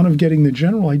you're kind of getting the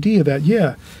general idea that,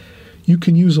 yeah, you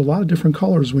can use a lot of different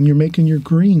colors when you're making your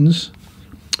greens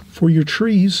for your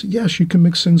trees. Yes, you can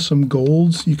mix in some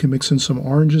golds, you can mix in some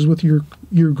oranges with your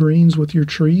greens with your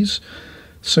trees.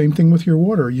 Same thing with your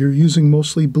water. You're using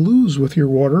mostly blues with your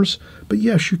waters, but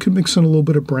yes, you can mix in a little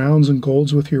bit of browns and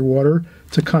golds with your water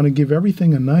to kind of give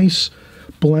everything a nice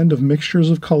blend of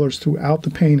mixtures of colors throughout the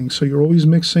painting. So you're always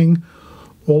mixing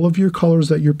all of your colors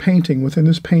that you're painting within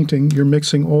this painting. You're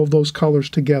mixing all of those colors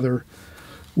together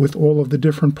with all of the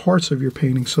different parts of your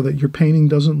painting so that your painting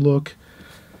doesn't look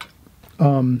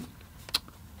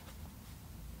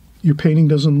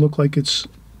like it's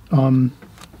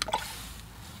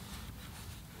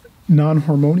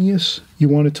non-harmonious. You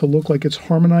want it to look like it's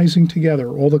harmonizing together.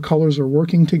 All the colors are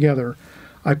working together.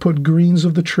 I put greens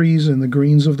of the trees and the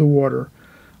greens of the water.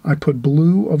 I put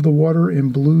blue of the water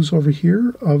and blues over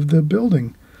here of the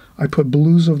building. I put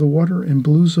blues of the water and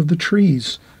blues of the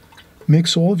trees.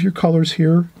 Mix all of your colors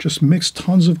here. Just mix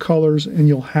tons of colors and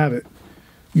you'll have it.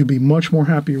 You'll be much more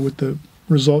happier with the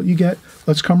result you get.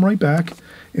 Let's come right back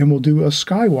and we'll do a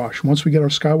sky wash. Once we get our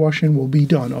sky wash in, we'll be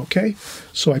done, okay?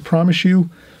 So I promise you,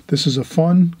 this is a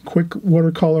fun, quick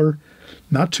watercolor,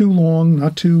 not too long,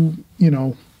 not too,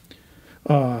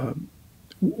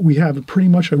 we have pretty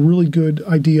much a really good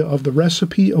idea of the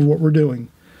recipe of what we're doing.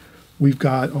 We've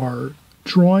got our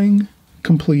drawing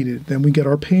completed. Then we get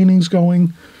our paintings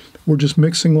going. We're just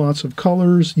mixing lots of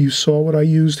colors. You saw what I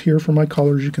used here for my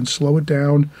colors. You can slow it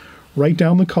down, write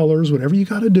down the colors, whatever you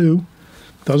got to do.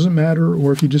 Doesn't matter.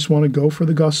 Or if you just want to go for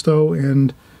the gusto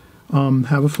and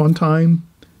have a fun time,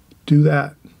 do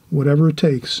that. Whatever it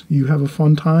takes. You have a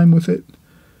fun time with it.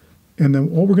 And then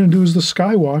all we're going to do is the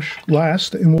sky wash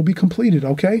last, and we'll be completed,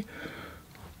 okay?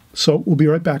 So we'll be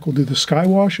right back. We'll do the sky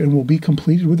wash, and we'll be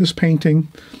completed with this painting.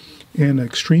 And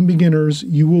extreme beginners,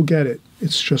 you will get it.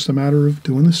 It's just a matter of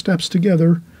doing the steps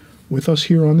together with us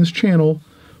here on this channel.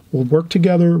 We'll work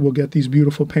together. We'll get these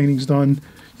beautiful paintings done.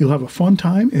 You'll have a fun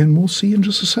time, and we'll see you in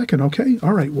just a second, okay?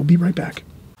 All right, we'll be right back.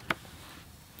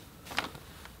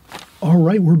 All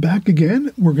right, we're back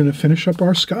again. We're going to finish up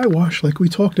our sky wash like we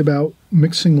talked about,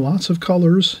 mixing lots of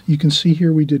colors. You can see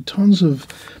here we did tons of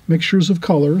mixtures of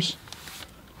colors,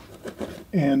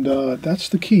 and that's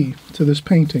the key to this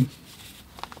painting.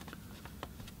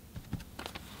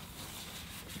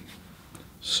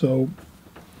 So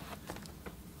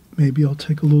maybe I'll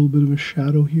take a little bit of a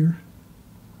shadow here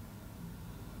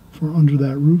for under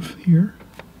that roof here,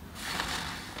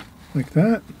 like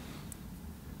that.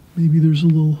 Maybe there's a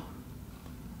little...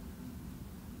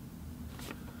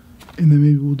 And then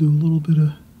maybe we'll do a little bit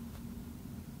of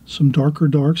some darker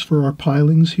darks for our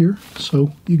pilings here.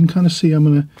 So you can kind of see I'm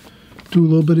going to do a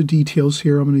little bit of details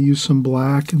here. I'm going to use some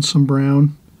black and some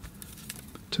brown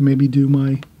to maybe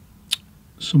do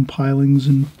some pilings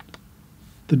and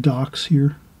the docks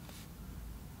here.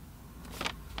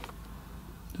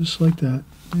 Just like that.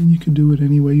 And you can do it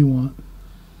any way you want.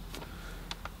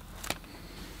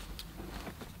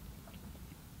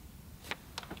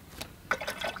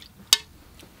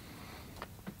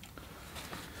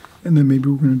 And then maybe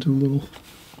we're going to do little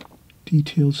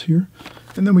details here.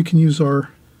 And then we can use our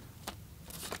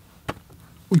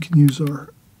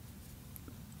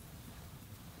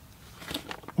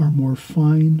more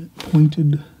fine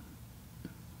pointed.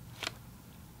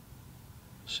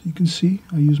 So you can see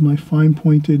I use my fine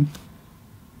pointed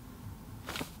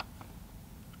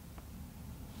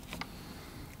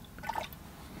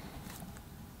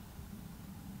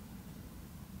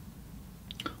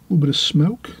little bit of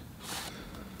smoke.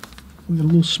 We got a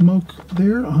little smoke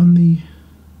there on the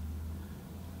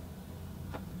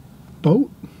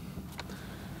boat.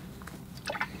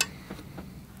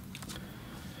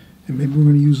 And maybe we're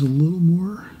going to use a little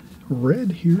more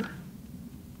red here.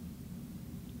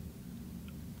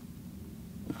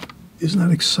 Isn't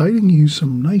that exciting? Use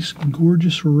some nice,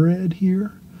 gorgeous red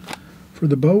here for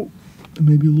the boat. And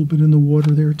maybe a little bit in the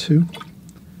water there too.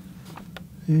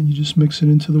 And you just mix it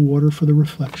into the water for the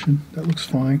reflection. That looks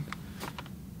fine.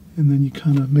 And then you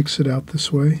kind of mix it out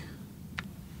this way.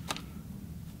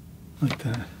 Like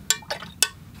that.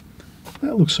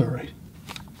 That looks all right.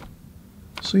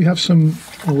 So you have some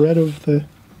red of the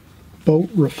boat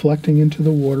reflecting into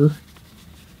the water.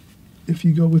 If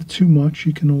you go with too much,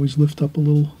 you can always lift up a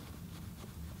little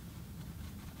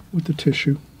with the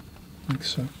tissue, like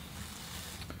so. And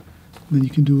then you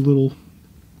can do a little,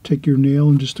 take your nail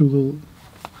and just do a little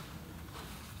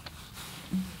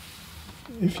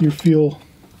If you feel,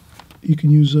 you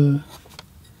can use a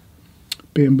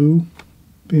bamboo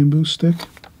stick,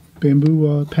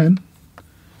 bamboo pen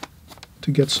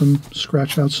to get some,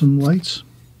 scratch out some lights.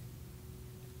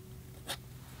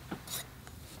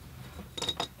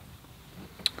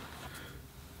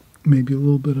 Maybe a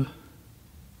little bit of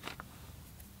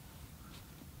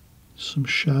some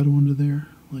shadow under there,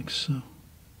 like so.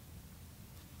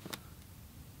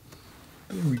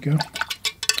 There we go.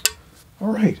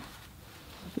 All right,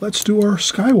 let's do our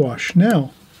sky wash.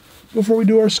 Now, before we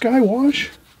do our sky wash,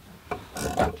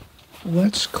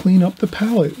 let's clean up the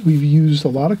palette. We've used a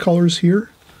lot of colors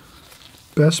here.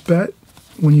 Best bet,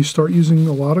 when you start using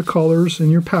a lot of colors in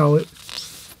your palette,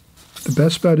 the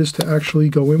best bet is to actually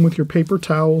go in with your paper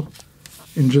towel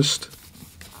and just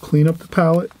clean up the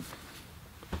palette.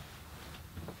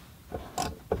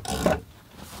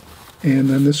 And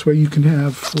then this way you can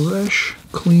have fresh,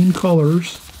 clean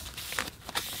colors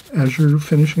as you're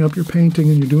finishing up your painting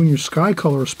and you're doing your sky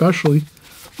color especially.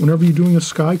 Whenever you're doing a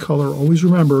sky color, always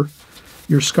remember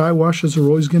your sky washes are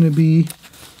always going to be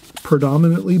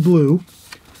predominantly blue,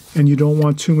 and you don't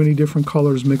want too many different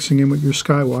colors mixing in with your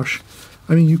sky wash.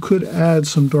 I mean, you could add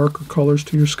some darker colors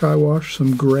to your sky wash,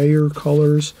 some grayer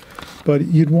colors, but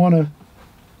you'd want to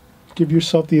give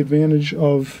yourself the advantage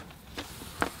of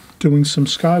doing some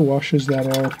sky washes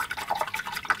that are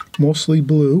mostly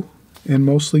blue and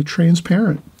mostly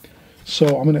transparent. So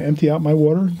I'm going to empty out my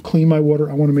water, clean my water.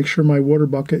 I want to make sure my water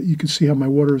bucket, you can see how my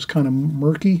water is kind of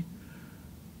murky.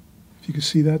 If you can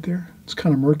see that there, it's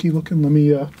kind of murky looking. Let me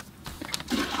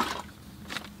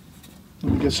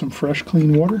get some fresh,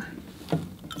 clean water.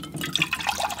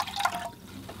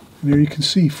 And there you can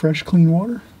see fresh, clean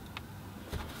water.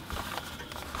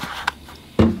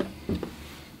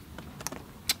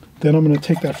 Then I'm going to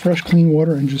take that fresh, clean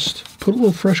water and just put a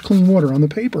little fresh, clean water on the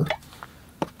paper.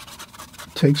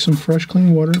 Take some fresh,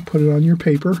 clean water, put it on your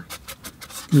paper,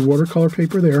 your watercolor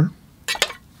paper there.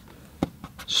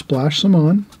 Splash some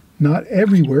on, not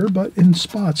everywhere, but in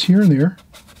spots here and there.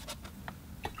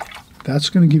 That's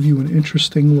going to give you an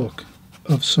interesting look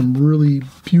of some really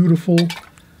beautiful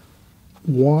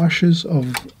washes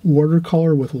of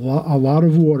watercolor with a lot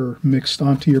of water mixed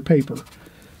onto your paper.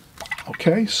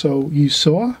 Okay, so you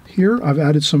saw here I've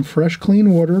added some fresh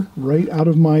clean water right out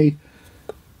of my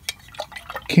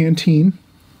canteen.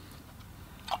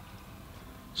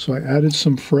 So I added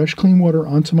some fresh clean water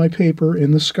onto my paper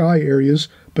in the sky areas,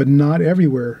 but not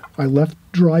everywhere. I left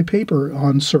dry paper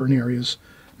on certain areas.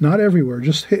 Not everywhere,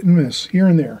 just hit and miss, here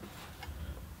and there.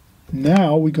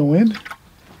 Now we go in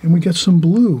and we get some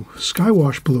blue, sky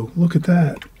wash blue. Look at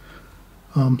that.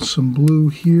 Some blue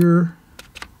here.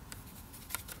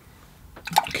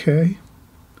 Okay,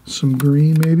 some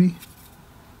green maybe,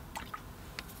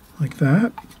 like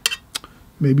that.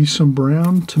 Maybe some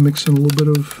brown to mix in a little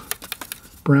bit of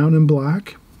brown and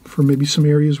black for maybe some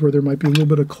areas where there might be a little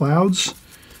bit of clouds.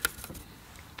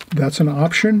 That's an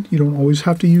option. You don't always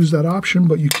have to use that option,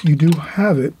 but you do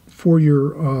have it for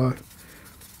your,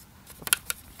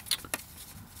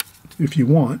 if you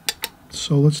want.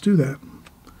 So let's do that.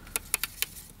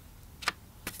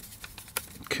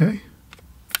 Okay.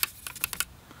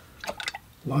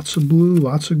 Lots of blue,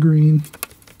 lots of green,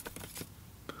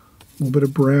 a little bit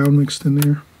of brown mixed in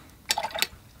there.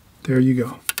 There you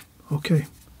go. Okay.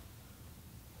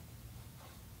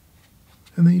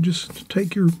 And then you just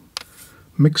take your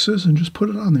mixes and just put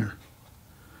it on there.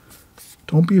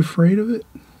 Don't be afraid of it.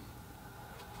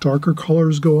 Darker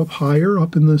colors go up higher,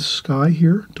 up in the sky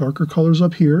here. Darker colors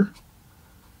up here.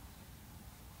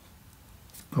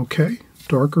 Okay.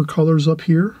 Darker colors up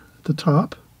here at the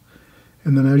top.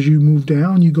 And then as you move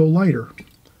down, you go lighter.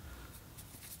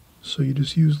 So you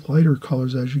just use lighter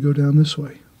colors as you go down this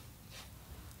way.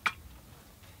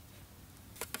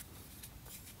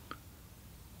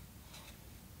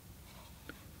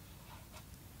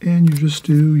 And you just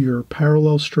do your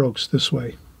parallel strokes this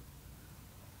way.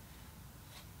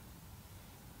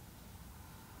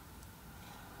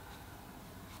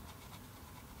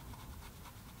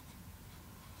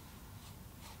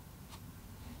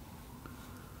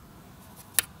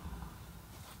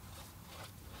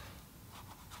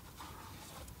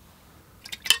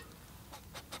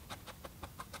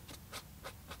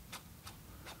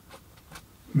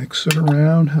 Mix it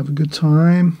around, have a good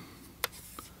time.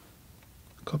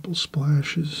 A couple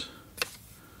splashes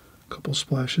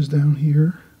down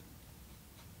here.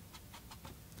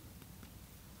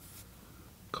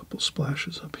 A couple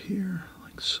splashes up here,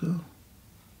 like so.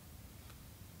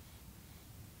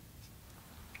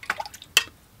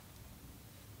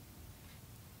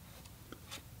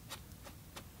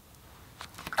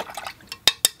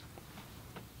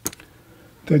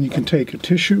 Then you can take a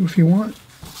tissue if you want.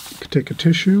 You can take a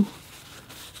tissue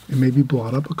and maybe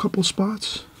blot up a couple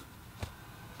spots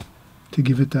to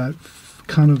give it that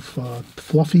kind of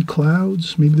fluffy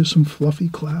clouds. Maybe there's some fluffy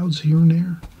clouds here and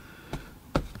there.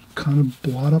 Kind of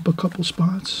blot up a couple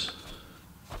spots.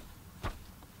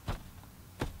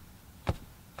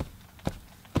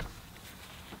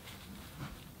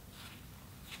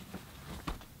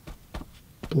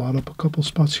 Blot up a couple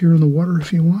spots here in the water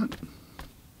if you want.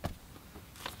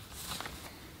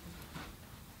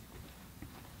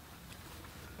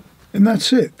 And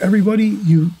that's it. Everybody,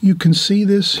 you can see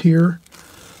this here.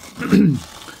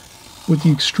 With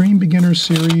the Extreme Beginner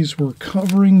series, we're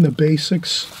covering the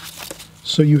basics.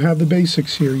 So you have the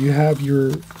basics here. You have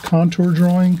your contour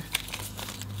drawing.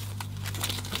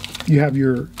 You have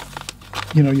your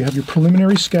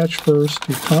preliminary sketch first,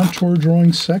 your contour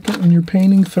drawing second, and your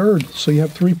painting third. So you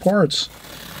have 3 parts.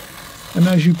 And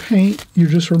as you paint, you're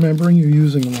just remembering you're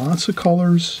using lots of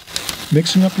colors,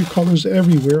 mixing up your colors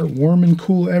everywhere, warm and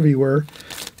cool everywhere.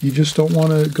 You just don't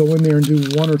want to go in there and do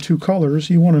 1 or 2 colors.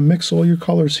 You want to mix all your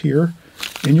colors here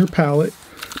in your palette.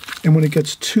 And when it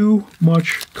gets too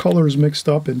much colors mixed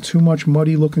up and too much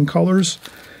muddy looking colors,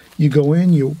 you go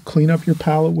in, you clean up your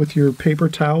palette with your paper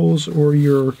towels or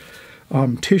your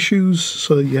tissues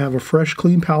so that you have a fresh,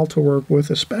 clean palette to work with,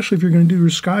 especially if you're going to do your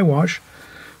sky wash.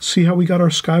 See how we got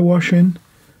our sky wash in?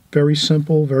 Very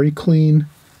simple, very clean.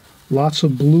 Lots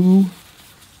of blue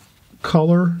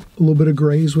color, a little bit of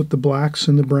grays with the blacks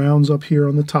and the browns up here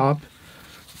on the top.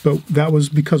 But that was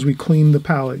because we cleaned the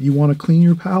palette. You want to clean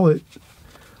your palette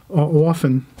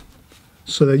often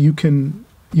so that you can,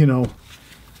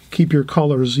 keep your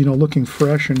colors, looking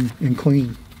fresh and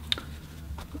clean.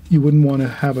 You wouldn't want to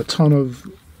have a ton of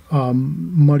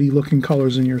muddy looking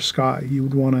colors in your sky. You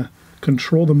would want to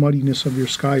control the muddiness of your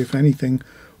sky, if anything,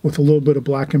 with a little bit of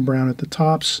black and brown at the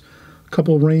tops, a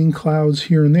couple of rain clouds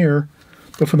here and there.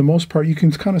 But for the most part, you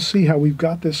can kind of see how we've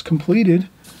got this completed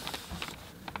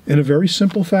in a very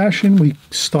simple fashion. We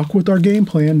stuck with our game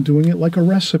plan, doing it like a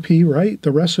recipe, right?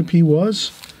 The recipe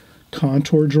was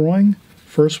contour drawing.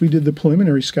 First, we did the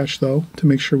preliminary sketch, though, to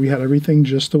make sure we had everything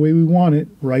just the way we want it,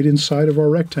 right inside of our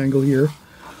rectangle here.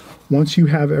 Once you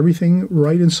have everything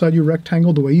right inside your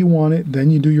rectangle the way you want it, then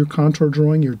you do your contour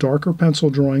drawing, your darker pencil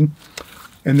drawing,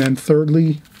 and then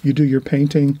thirdly, you do your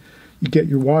painting. You get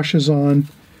your washes on,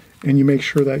 and you make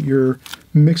sure that you're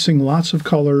mixing lots of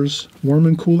colors, warm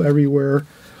and cool everywhere,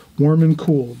 warm and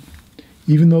cool.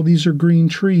 Even though these are green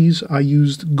trees, I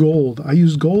used gold. I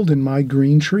used gold in my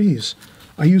green trees.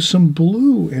 I used some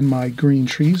blue in my green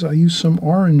trees. I used some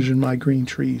orange in my green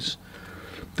trees.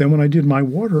 Then when I did my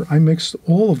water, I mixed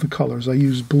all of the colors. I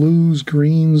used blues,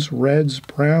 greens, reds,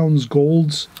 browns,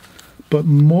 golds, but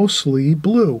mostly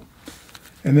blue.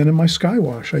 And then in my sky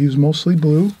wash, I used mostly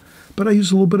blue, but I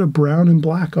used a little bit of brown and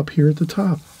black up here at the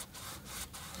top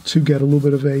to get a little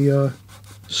bit of a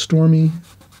stormy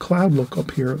cloud look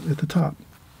up here at the top.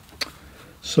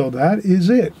 So that is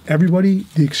it. Everybody,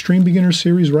 the Extreme Beginner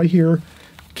series right here.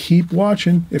 Keep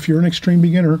watching. If you're an extreme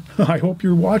beginner, I hope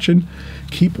you're watching.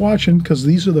 Keep watching, because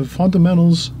these are the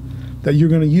fundamentals that you're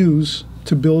going to use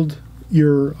to build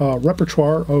your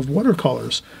repertoire of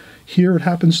watercolors. Here it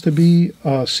happens to be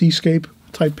a seascape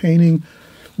type painting.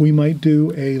 We might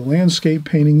do a landscape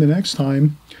painting the next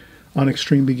time on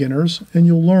Extreme Beginners, and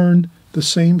you'll learn the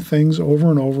same things over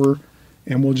and over,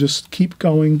 and we'll just keep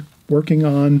going, working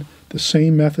on the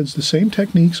same methods, the same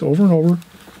techniques over and over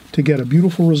to get a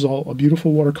beautiful result, a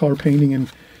beautiful watercolor painting. And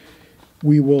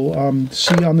we will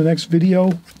see you on the next video.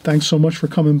 Thanks so much for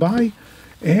coming by,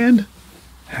 and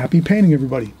happy painting,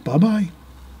 everybody. Bye-bye.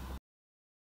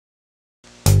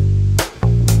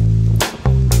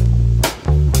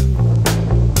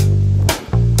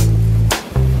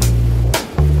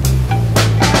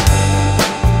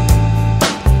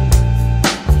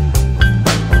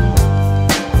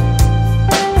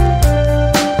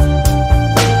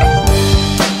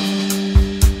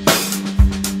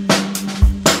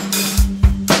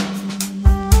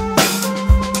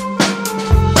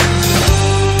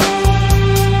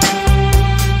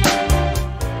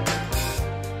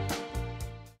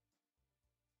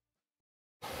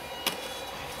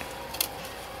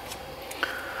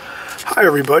 Hi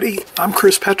everybody, I'm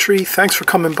Chris Petri. Thanks for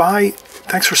coming by.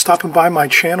 Thanks for stopping by my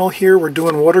channel here. We're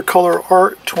doing watercolor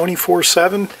art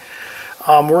 24/7.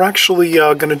 We're actually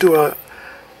going to do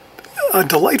a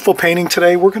delightful painting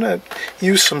today. We're going to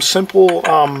use some simple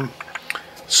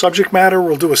subject matter.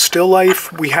 We'll do a still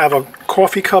life. We have a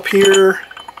coffee cup here.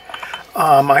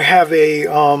 I have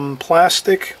a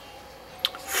plastic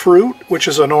fruit, which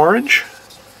is an orange,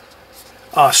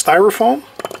 styrofoam.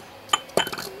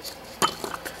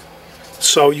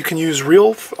 So you can use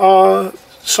real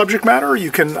subject matter.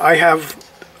 I have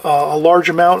a large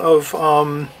amount of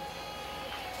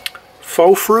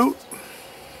faux fruit.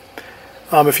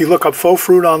 If you look up faux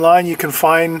fruit online, you can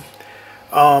find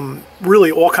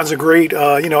really all kinds of great,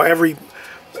 every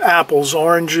apples,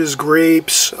 oranges,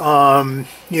 grapes, you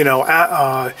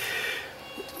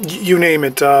name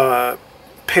it,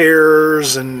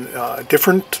 pears and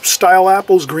different style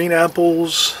apples, green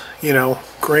apples,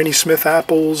 Granny Smith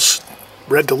apples,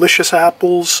 red delicious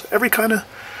apples, every kind of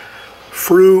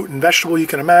fruit and vegetable you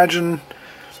can imagine.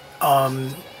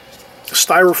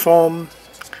 Styrofoam.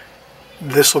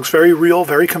 This looks very real,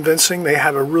 very convincing. They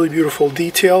have a really beautiful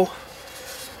detail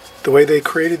the way they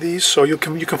created these, so you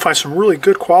can find some really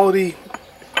good quality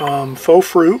faux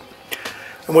fruit.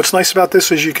 And what's nice about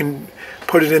this is you can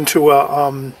put it into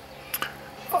a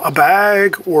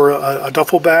bag or a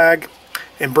duffel bag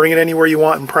and bring it anywhere you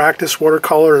want and practice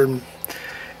watercolor. And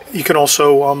you can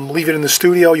also leave it in the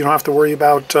studio. You don't have to worry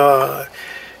about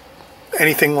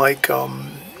anything like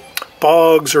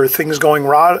bugs or things going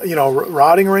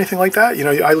rotting or anything like that.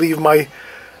 I leave my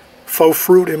faux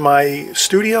fruit in my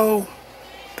studio,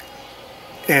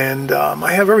 and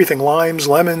I have everything: limes,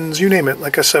 lemons, you name it.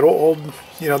 Like I said, all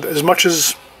as much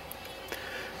as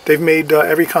they've made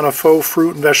every kind of faux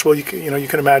fruit and vegetable you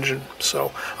can imagine.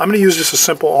 So I'm going to use just a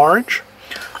simple orange.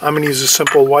 I'm going to use a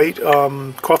simple white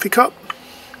coffee cup.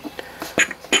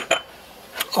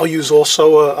 I'll use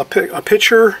also a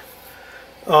pitcher.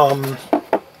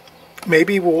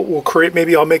 Maybe we'll create.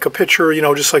 Maybe I'll make a pitcher.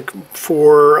 Just like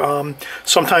for.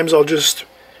 Sometimes I'll just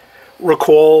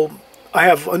recall. I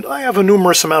have a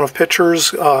numerous amount of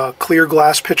pitchers, clear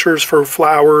glass pitchers for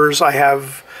flowers. I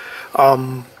have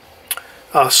I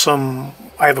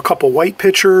have a couple white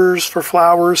pitchers for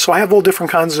flowers. So I have all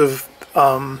different kinds of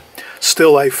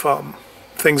still life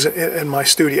things in my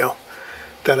studio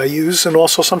that I use, and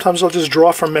also sometimes I'll just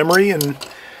draw from memory, and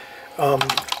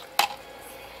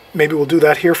maybe we'll do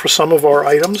that here for some of our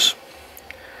items.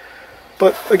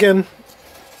 But again,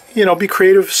 be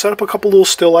creative. Set up a couple little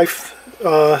still life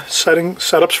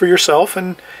setups for yourself,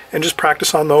 and just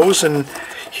practice on those. And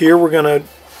here we'll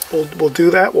do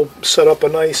that. We'll set up a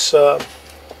nice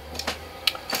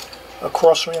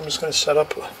across. I'm just going to set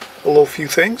up a little few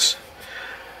things.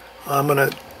 I'm going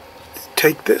to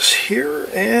take this here,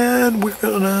 and we're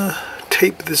going to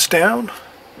tape this down.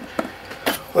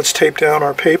 Let's tape down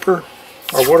our paper,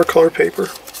 our watercolor paper.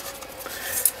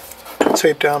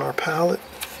 Tape down our palette.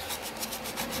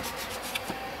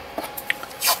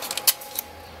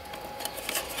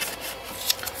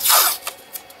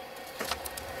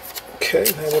 Okay,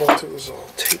 now what I'll do is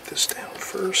I'll tape this down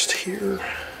first here.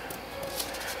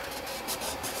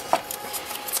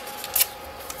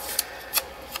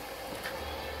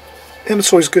 And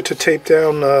it's always good to tape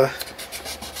down our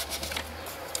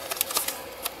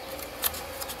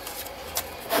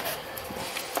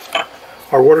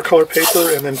watercolor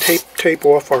paper, and then tape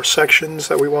off our sections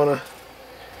that we want to.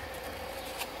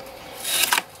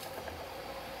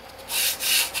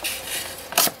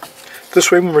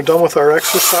 This way, when we're done with our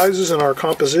exercises and our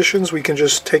compositions, we can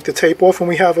just take the tape off and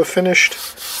we have a finished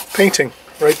painting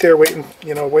right there, waiting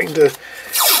to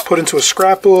put into a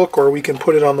scrapbook, or we can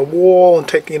put it on the wall and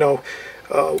take,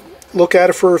 look at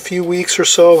it for a few weeks or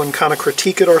so and kind of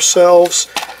critique it ourselves.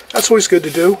 That's always good to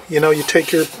do. You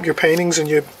take your paintings and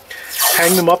you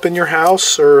hang them up in your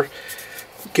house, or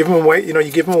give them away.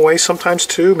 You give them away sometimes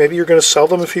too. Maybe you're going to sell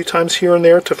them a few times here and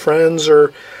there to friends,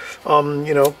 or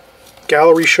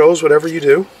gallery shows, whatever you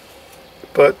do.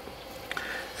 But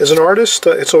as an artist,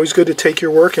 it's always good to take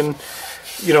your work and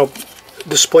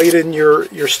display it in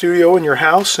your studio, in your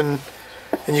house, and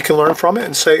you can learn from it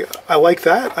and say, I like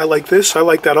that, I like this, I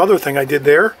like that other thing I did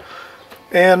there,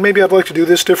 and maybe I'd like to do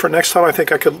this different next time. I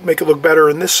think I could make it look better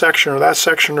in this section or that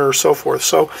section, or so forth.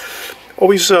 So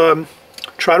always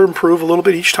try to improve a little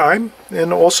bit each time,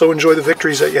 and also enjoy the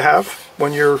victories that you have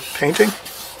when you're painting.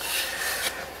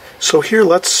 So here,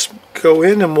 let's go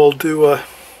in and we'll do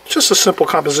just a simple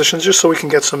composition, just so we can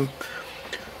get some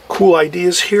cool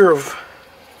ideas here of.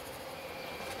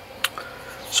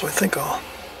 So I think I'll.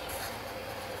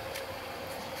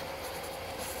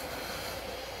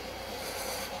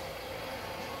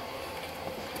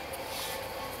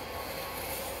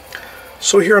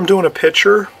 So here I'm doing a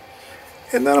pitcher,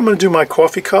 and then I'm going to do my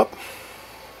coffee cup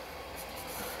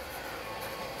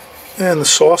and the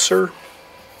saucer.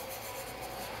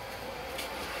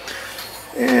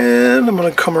 And I'm going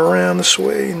to come around this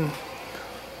way, and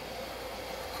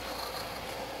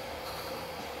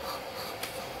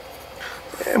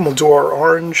we'll do our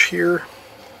orange here.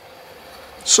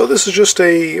 So this is just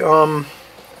a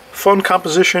fun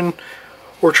composition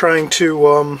we're trying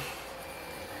to,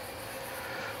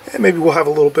 maybe we'll have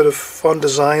a little bit of fun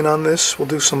design on this. We'll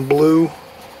do some blue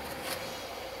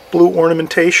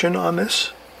ornamentation on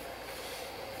this.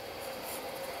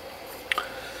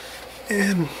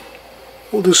 And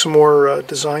we'll do some more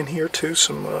design here too,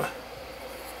 some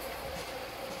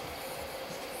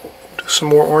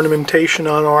more ornamentation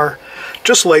on our,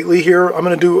 just lightly here. I'm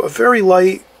going to do a very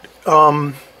light,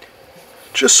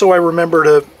 just so I remember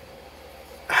to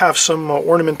have some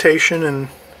ornamentation and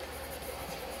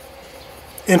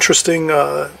interesting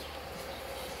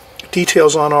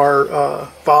details on our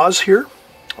vase here,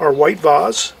 our white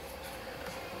vase.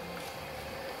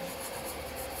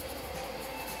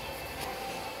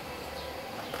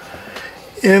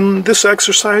 In this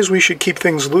exercise, we should keep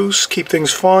things loose, keep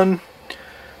things fun.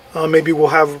 Maybe we'll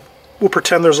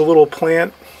pretend there's a little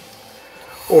plant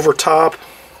over top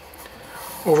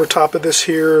of this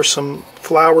here, some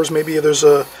flowers. Maybe there's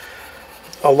a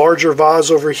larger vase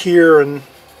over here, and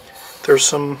there's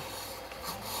some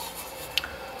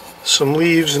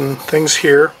leaves and things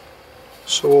here.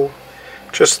 So we'll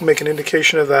just make an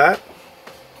indication of that.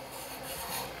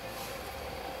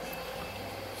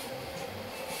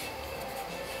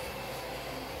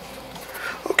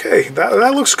 Okay,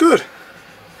 that looks good.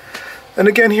 And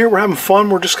again, here we're having fun.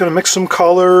 We're just going to mix some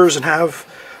colors and have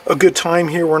a good time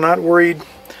here. We're not worried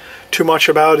too much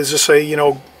about, is this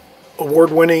a,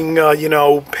 award-winning,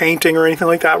 painting or anything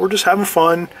like that. We're just having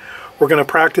fun. We're going to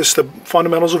practice the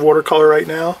fundamentals of watercolor right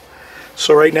now.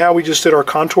 So right now we just did our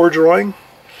contour drawing.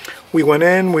 We went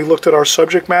in, we looked at our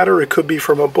subject matter. It could be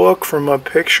from a book, from a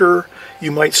picture.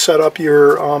 You might set up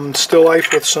your still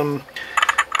life with some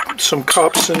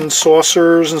cups and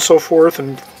saucers and so forth,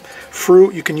 and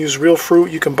fruit. You can use real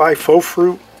fruit. You can buy faux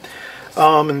fruit,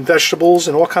 and vegetables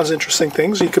and all kinds of interesting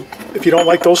things. You could, if you don't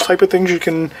like those type of things, you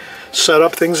can set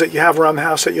up things that you have around the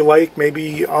house that you like.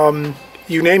 Maybe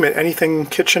you name it, anything,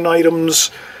 kitchen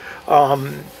items,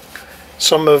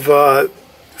 some of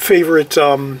favorite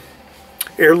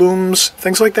heirlooms,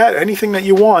 things like that. Anything that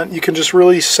you want, you can just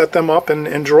really set them up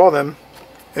and draw them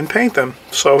and paint them.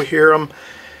 So here I'm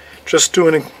just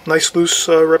doing a nice loose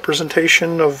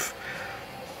representation of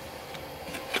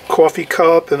coffee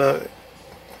cup and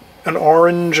an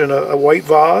orange and a white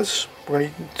vase. We're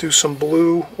going to do some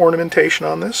blue ornamentation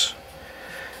on this,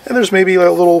 and there's maybe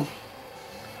a little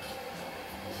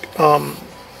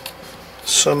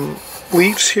some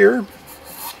leaves here,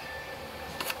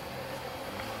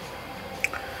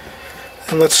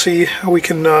 and let's see how we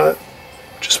can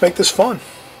just make this fun.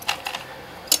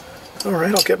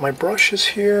 Alright, I'll get my brushes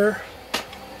here.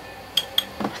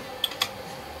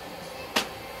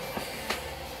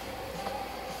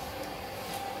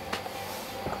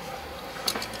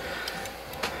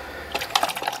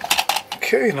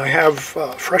 Okay, and I have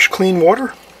fresh clean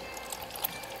water.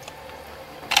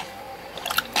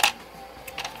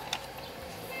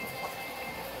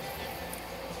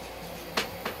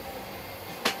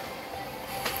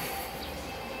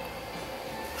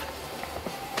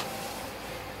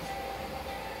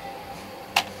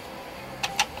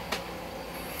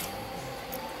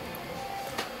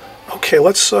 Okay,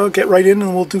 let's get right in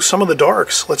and we'll do some of the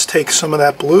darks. Let's take some of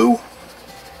that blue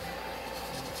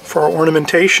for our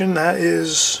ornamentation. That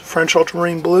is French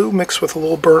ultramarine blue mixed with a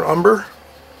little burnt umber,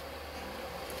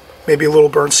 maybe a little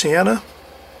burnt sienna.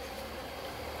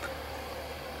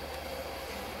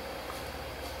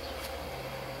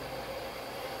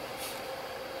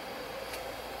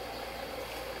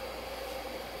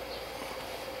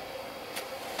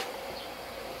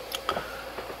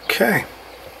 Okay.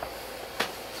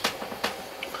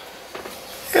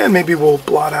 And maybe we'll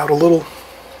blot out a little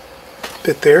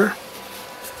bit there.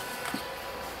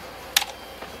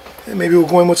 And maybe we'll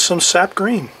go in with some sap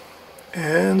green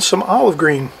and some olive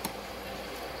green.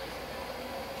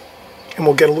 And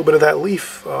we'll get a little bit of that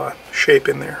leaf shape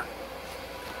in there.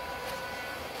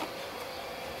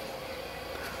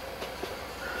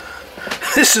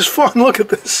 This is fun. Look at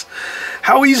this.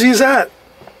 How easy is that?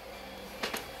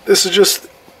 This is just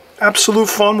absolute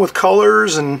fun with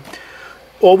colors, and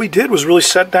all we did was really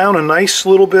set down a nice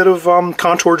little bit of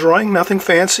contour drawing, nothing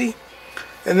fancy.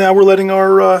 And now we're letting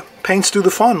our paints do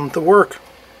the fun, the work.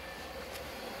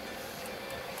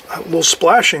 A little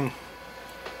splashing.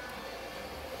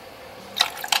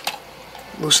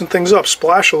 Loosen things up,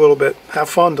 splash a little bit, have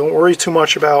fun. Don't worry too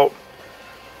much about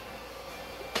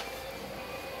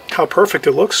how perfect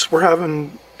it looks. We're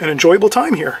having an enjoyable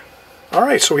time here.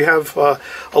 Alright, so we have a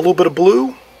little bit of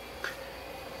blue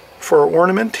for our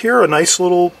ornament here, a nice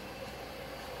little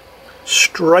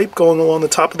stripe going along the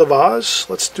top of the vase.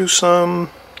 Let's do some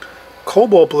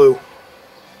cobalt blue.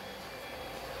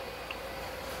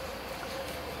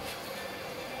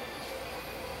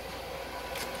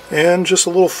 and just a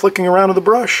little flicking around of the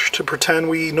brush to pretend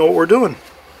we know what we're doing.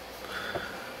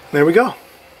 There we go.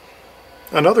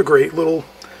 Another great little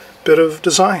bit of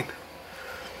design.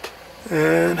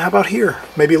 And how about here?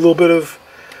 Maybe a little bit of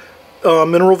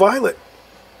mineral violet.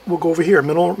 We'll go over here.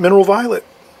 Mineral violet.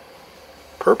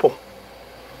 Purple.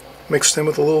 Mixed in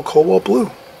with a little cobalt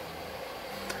blue.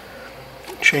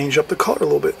 Change up the color a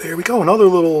little bit. There we go. Another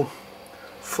little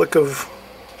flick of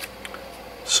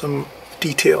some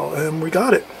detail. And we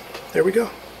got it. There we go.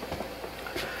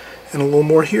 And a little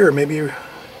more here. Maybe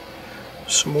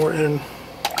some more in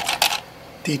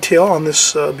detail on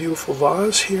this beautiful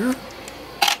vase here.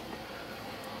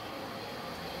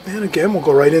 And again, we'll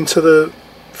go right into the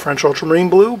French ultramarine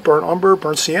blue, burnt umber,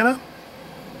 burnt sienna.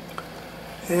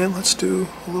 And let's do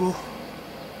a little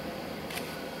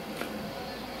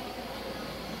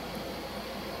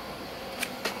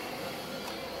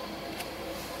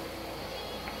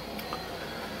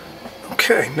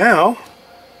okay, now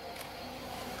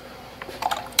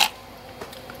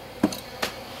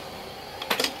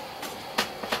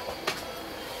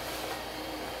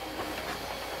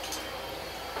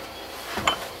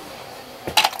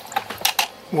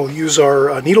we'll use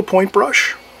our needlepoint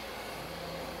brush.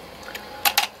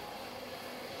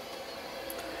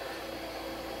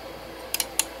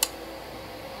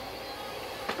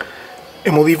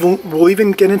 And we'll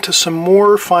even get into some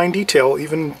more fine detail.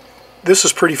 Even this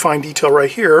is pretty fine detail right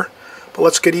here, but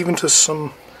let's get even to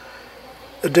some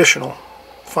additional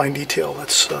fine detail.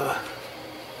 Let's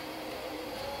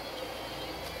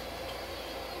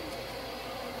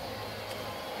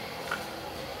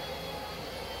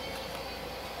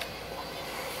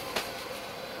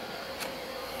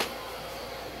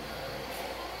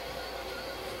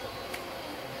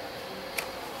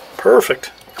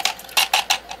perfect.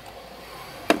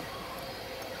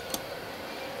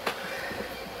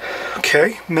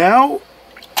 Okay, now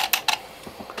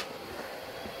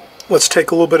let's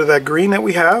take a little bit of that green that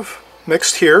we have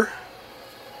mixed here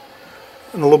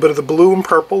and a little bit of the blue and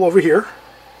purple over here,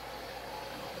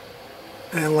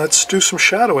 and let's do some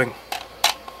shadowing.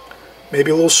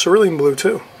 Maybe a little cerulean blue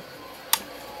too.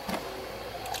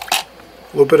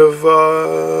 A little bit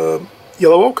of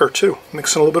yellow ochre too,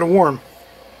 mixing a little bit of warm.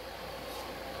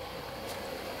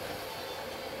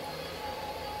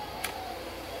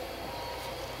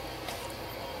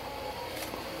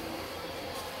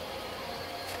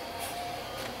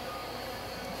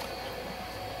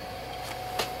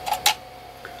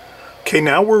 Okay,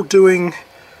 now we're doing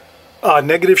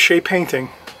negative shade painting.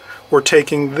 We're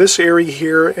taking this area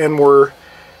here and we're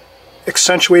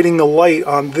accentuating the light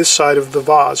on this side of the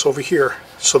vase over here.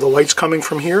 So the light's coming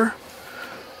from here.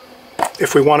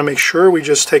 If we want to make sure, we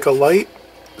just take a light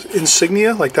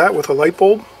insignia like that with a light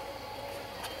bulb,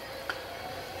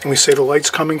 and we say the light's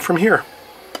coming from here.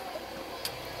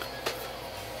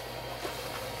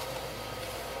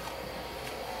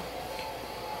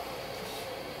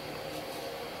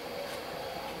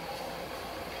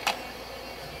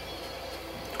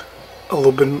 A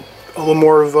little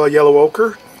more of yellow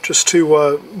ochre, just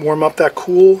to warm up that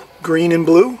cool green and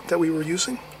blue that we were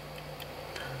using.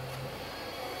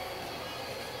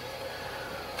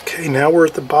 Okay, now we're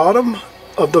at the bottom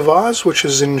of the vase, which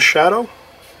is in shadow.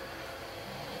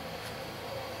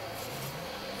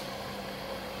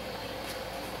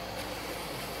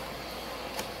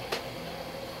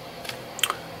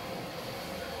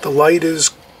 The light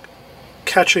is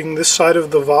catching this side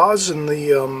of the vase and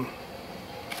the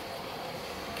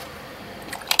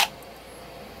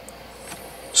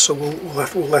so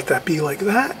we'll let that be like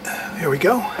that. Here we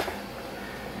go.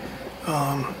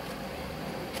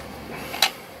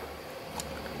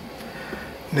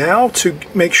 Now to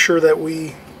make sure that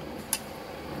we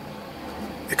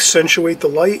accentuate the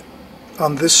light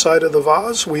on this side of the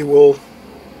vase, we will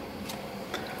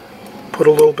put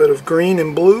a little bit of green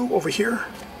and blue over here.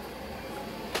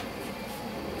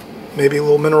 Maybe a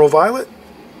little mineral violet.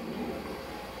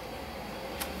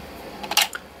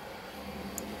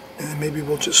 And maybe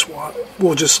we'll just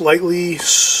lightly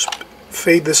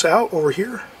fade this out over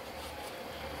here.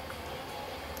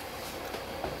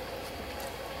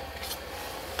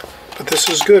 But this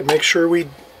is good. Make sure we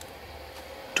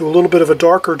do a little bit of a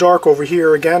darker dark over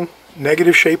here. Again,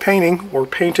 negative shade painting. We're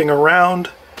painting around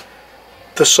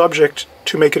the subject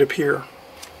to make it appear.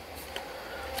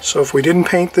 So if we didn't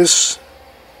paint this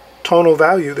tonal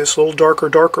value, this little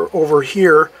darker over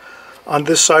here on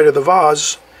this side of the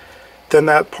vase, then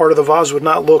that part of the vase would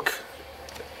not look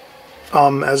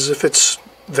as if it's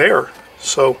there.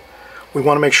 So we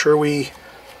want to make sure we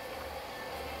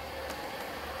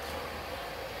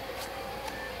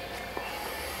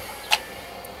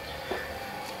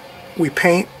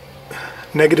paint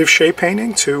negative shade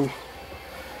painting to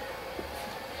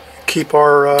keep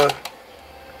our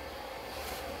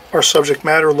subject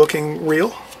matter looking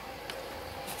real.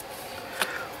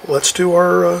 Let's do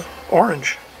our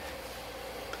orange.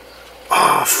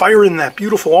 Ah, fire in that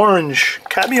beautiful orange,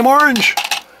 cadmium orange.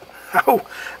 How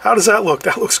does that look?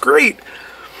 That looks great.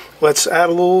 Let's add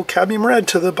a little cadmium red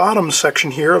to the bottom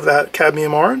section here of that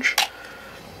cadmium orange,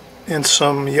 and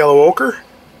some yellow ochre.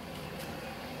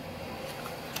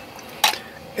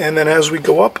 And then as we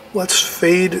go up, let's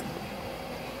fade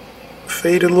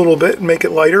it a little bit and make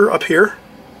it lighter up here.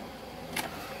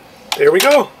 There we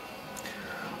go.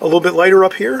 A little bit lighter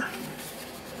up here.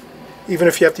 Even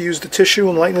if you have to use the tissue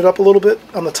and lighten it up a little bit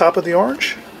on the top of the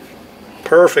orange.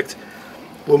 Perfect.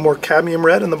 A little more cadmium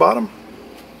red in the bottom.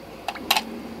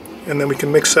 And then we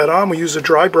can mix that on. We use a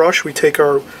dry brush. We take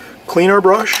our, clean our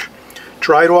brush,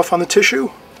 dry it off on the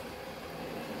tissue,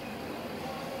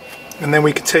 and then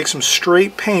we can take some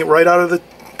straight paint right out of the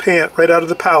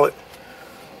palette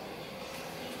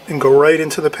and go right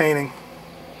into the painting.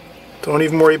 Don't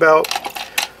even worry about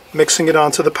mixing it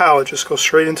onto the palette. Just go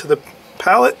straight into the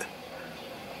palette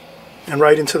and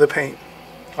right into the paint,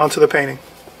 onto the painting.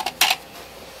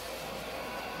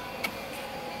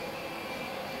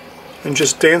 And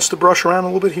just dance the brush around a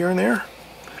little bit here and there.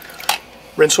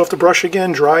 Rinse off the brush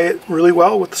again, dry it really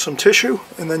well with some tissue,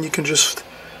 and then you can just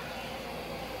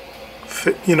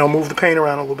move the paint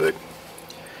around a little bit.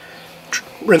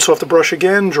 Rinse off the brush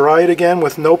again, dry it again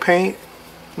with no paint,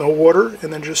 no water,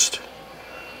 and then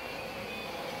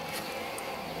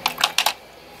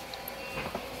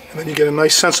you get a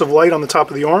nice sense of light on the top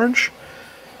of the orange.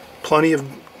 Plenty of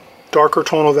darker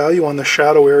tonal value on the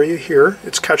shadow area here.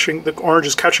 The orange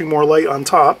is catching more light on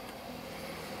top.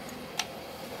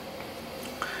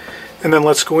 And then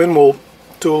let's go in, we'll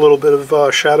do a little bit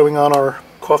of shadowing on our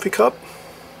coffee cup.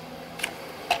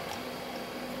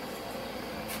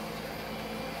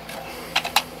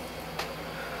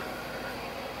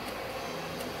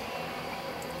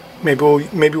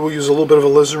 Maybe we'll use a little bit of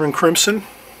alizarin crimson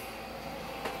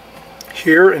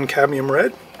here in cadmium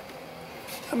red.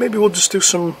 And maybe we'll just do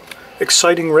some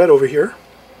exciting red over here.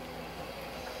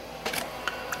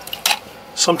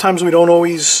 Sometimes we don't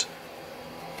always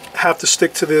have to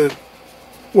stick to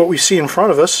what we see in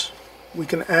front of us. We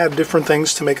can add different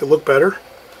things to make it look better.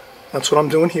 That's what I'm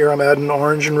doing here. I'm adding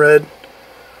orange and red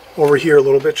over here a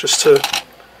little bit just to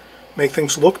make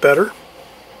things look better.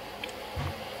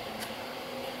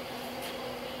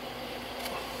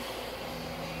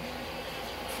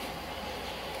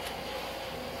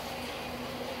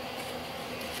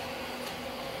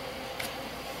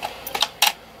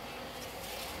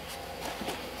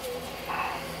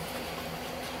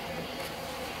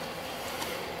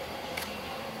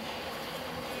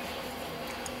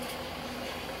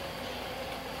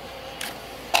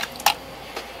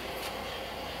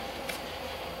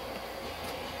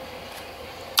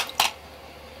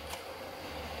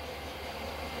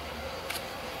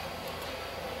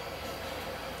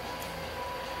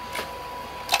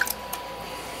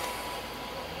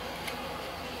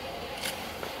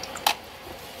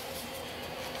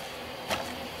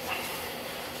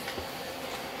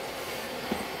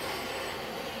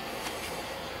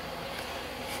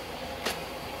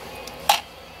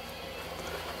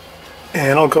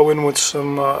 And I'll go in with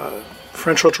some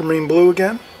French ultramarine blue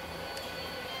again,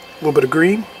 a little bit of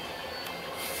green,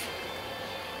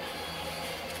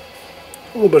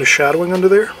 a little bit of shadowing under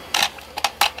there.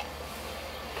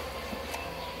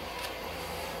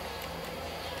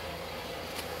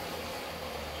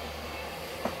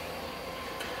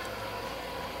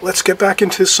 Let's get back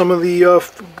into some of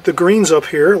the greens up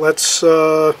here. Let's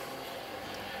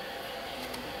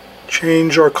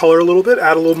change our color a little bit,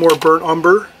 add a little more burnt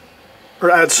umber, or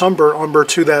add some burnt umber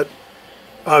to that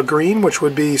green, which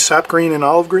would be sap green and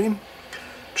olive green,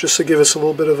 just to give us a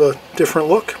little bit of a different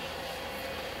look.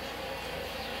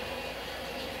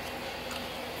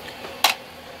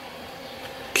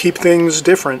 Keep things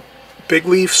different. Big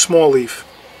leaf, small leaf.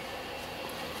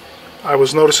 I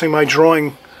was noticing my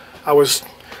drawing,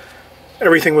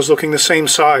 everything was looking the same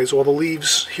size. All the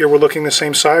leaves here were looking the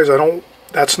same size.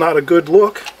 That's not a good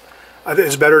look.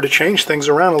 It's better to change things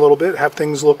around a little bit, have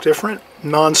things look different,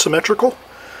 non-symmetrical.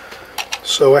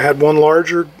 So I had one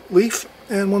larger leaf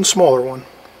and one smaller one.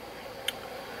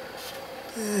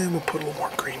 And we'll put a little more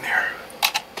green there.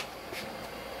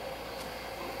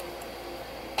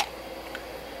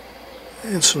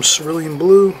 And some cerulean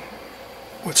blue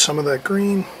with some of that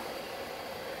green.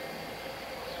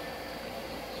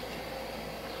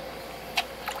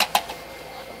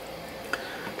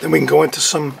 Then we can go into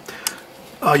some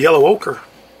yellow ochre.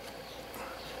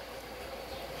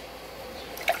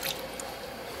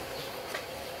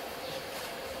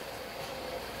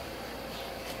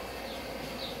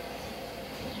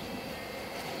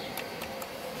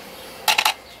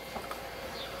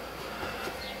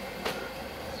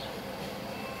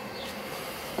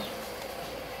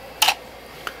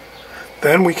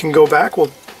 Then we can go back,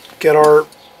 we'll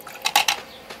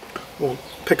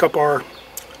pick up our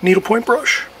needlepoint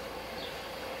brush,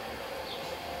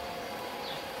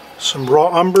 some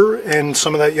raw umber and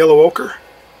some of that yellow ochre,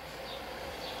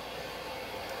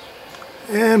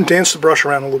 and dance the brush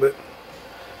around a little bit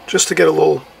just to get a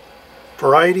little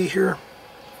variety here.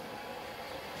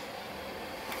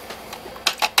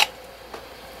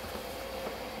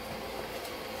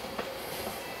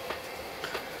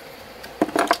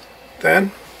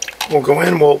 Then we'll go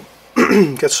in, we'll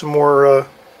get some more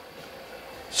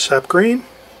sap green.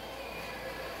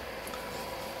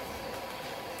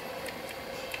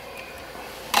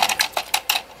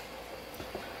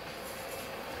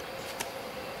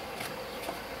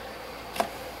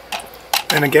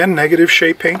 And again, negative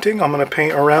shape painting. I'm going to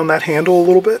paint around that handle a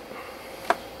little bit.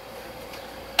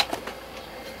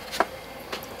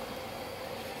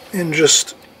 And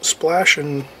just splash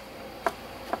and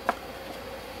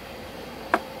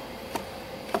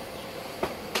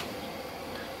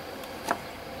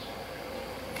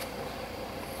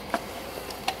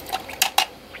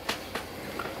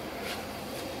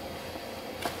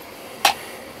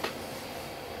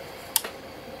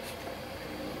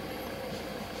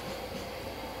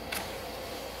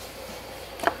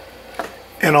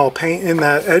I'll paint in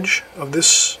that edge of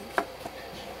this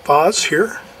vase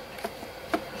here.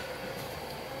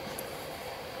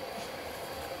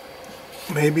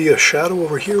 Maybe a shadow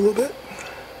over here a little bit.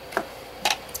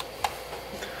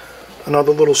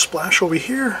 Another little splash over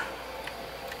here.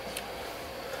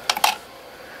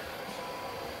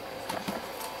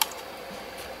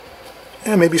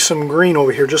 And maybe some green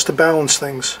over here just to balance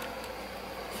things.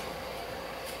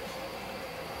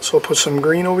 So I'll put some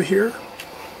green over here.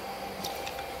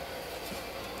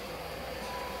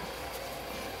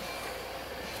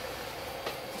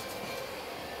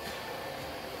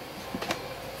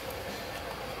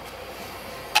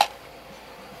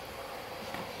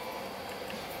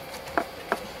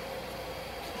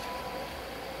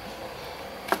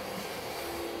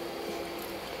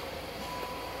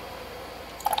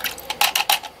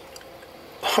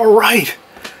 Alright,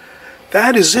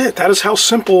 that is it. That is how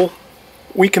simple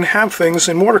we can have things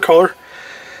in watercolor.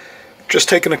 Just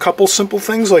taking a couple simple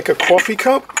things like a coffee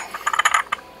cup,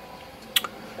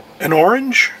 an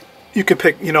orange. You can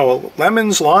pick, you know,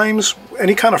 lemons, limes,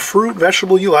 any kind of fruit,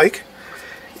 vegetable you like.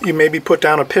 You maybe put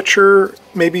down a pitcher,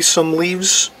 maybe some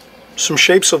leaves, some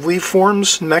shapes of leaf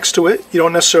forms next to it. You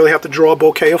don't necessarily have to draw a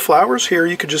bouquet of flowers. Here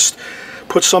you could just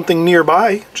put something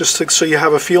nearby, just so you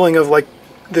have a feeling of like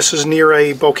this is near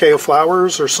a bouquet of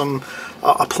flowers or some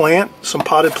a plant, some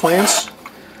potted plants.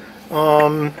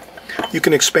 You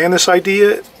can expand this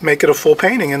idea, make it a full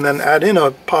painting, and then add in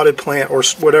a potted plant or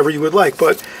whatever you would like.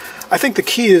 But I think the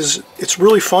key is it's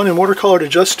really fun in watercolor to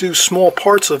just do small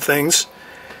parts of things.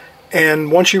 And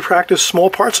once you practice small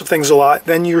parts of things a lot,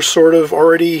 then you're sort of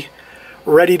already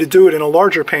ready to do it in a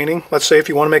larger painting. Let's say if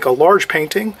you want to make a large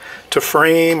painting to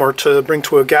frame or to bring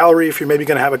to a gallery, if you're maybe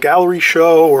going to have a gallery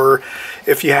show, or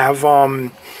if you have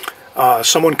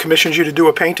someone commissions you to do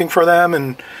a painting for them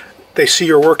and they see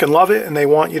your work and love it and they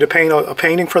want you to paint a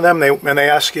painting for them, and they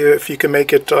ask you if you can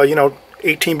make it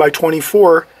 18 by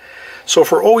 24. So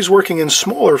if we're always working in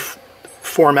smaller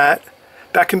format,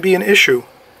 that can be an issue.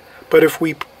 But if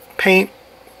we paint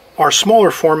our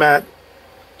smaller format,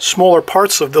 smaller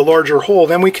parts of the larger whole,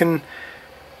 then we can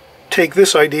take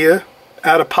this idea,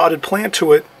 add a potted plant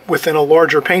to it within a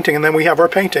larger painting, and then we have our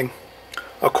painting.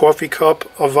 A coffee cup,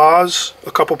 a vase,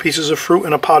 a couple pieces of fruit,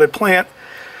 and a potted plant.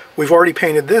 We've already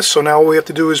painted this, so now all we have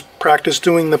to do is practice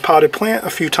doing the potted plant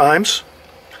a few times,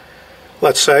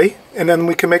 let's say, and then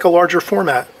we can make a larger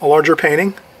format, a larger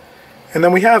painting, and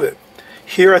then we have it.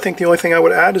 Here I think the only thing I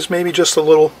would add is maybe just a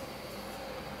little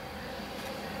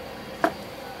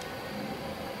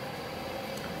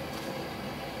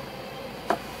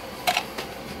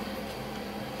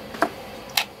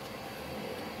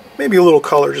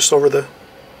color just over the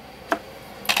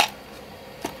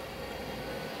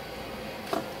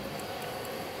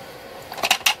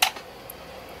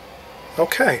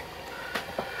okay.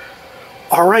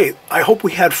 Alright, I hope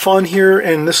we had fun here,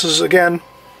 and this is, again,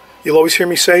 you'll always hear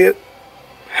me say it,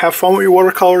 have fun with your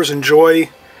watercolors, enjoy,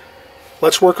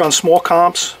 let's work on small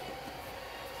comps,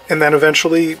 and then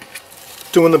eventually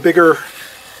doing the bigger,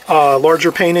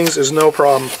 larger paintings is no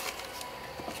problem.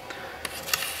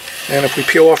 And if we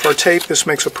peel off our tape, this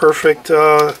makes a perfect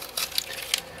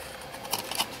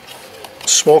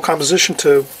small composition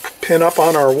to pin up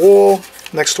on our wall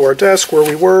next to our desk where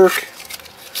we work,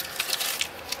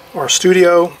 our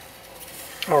studio,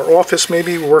 our office.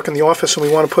 Maybe we work in the office and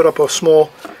we want to put up a small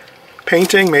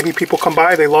painting. Maybe people come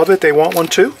by, they love it, they want one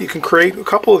too. You can create a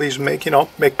couple of these,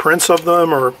 make prints of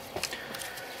them, or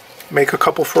make a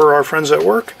couple for our friends at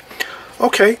work.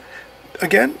 Okay,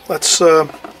 again, let's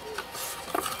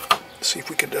see if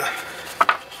we could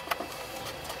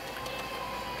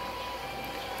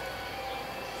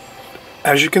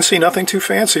as you can see, nothing too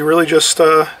fancy, really just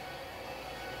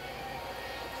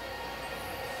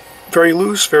very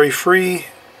loose, very free,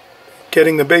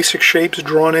 getting the basic shapes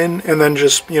drawn in, and then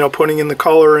just, putting in the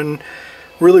color. And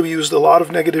really we used a lot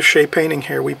of negative shape painting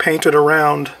here. We painted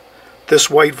around this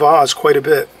white vase quite a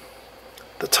bit.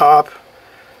 The top,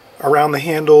 around the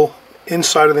handle,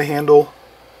 inside of the handle.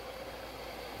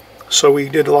 So we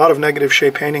did a lot of negative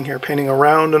shape painting here, painting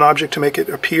around an object to make it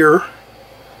appear.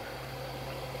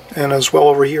 And as well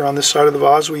over here on this side of the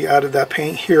vase, we added that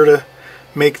paint here to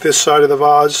make this side of the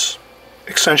vase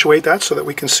accentuate that so that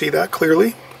we can see that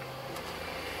clearly.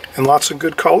 And lots of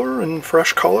good color and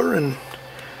fresh color, and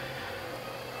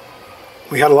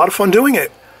we had a lot of fun doing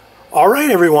it. Alright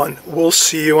everyone, we'll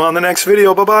see you on the next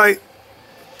video. Bye-bye.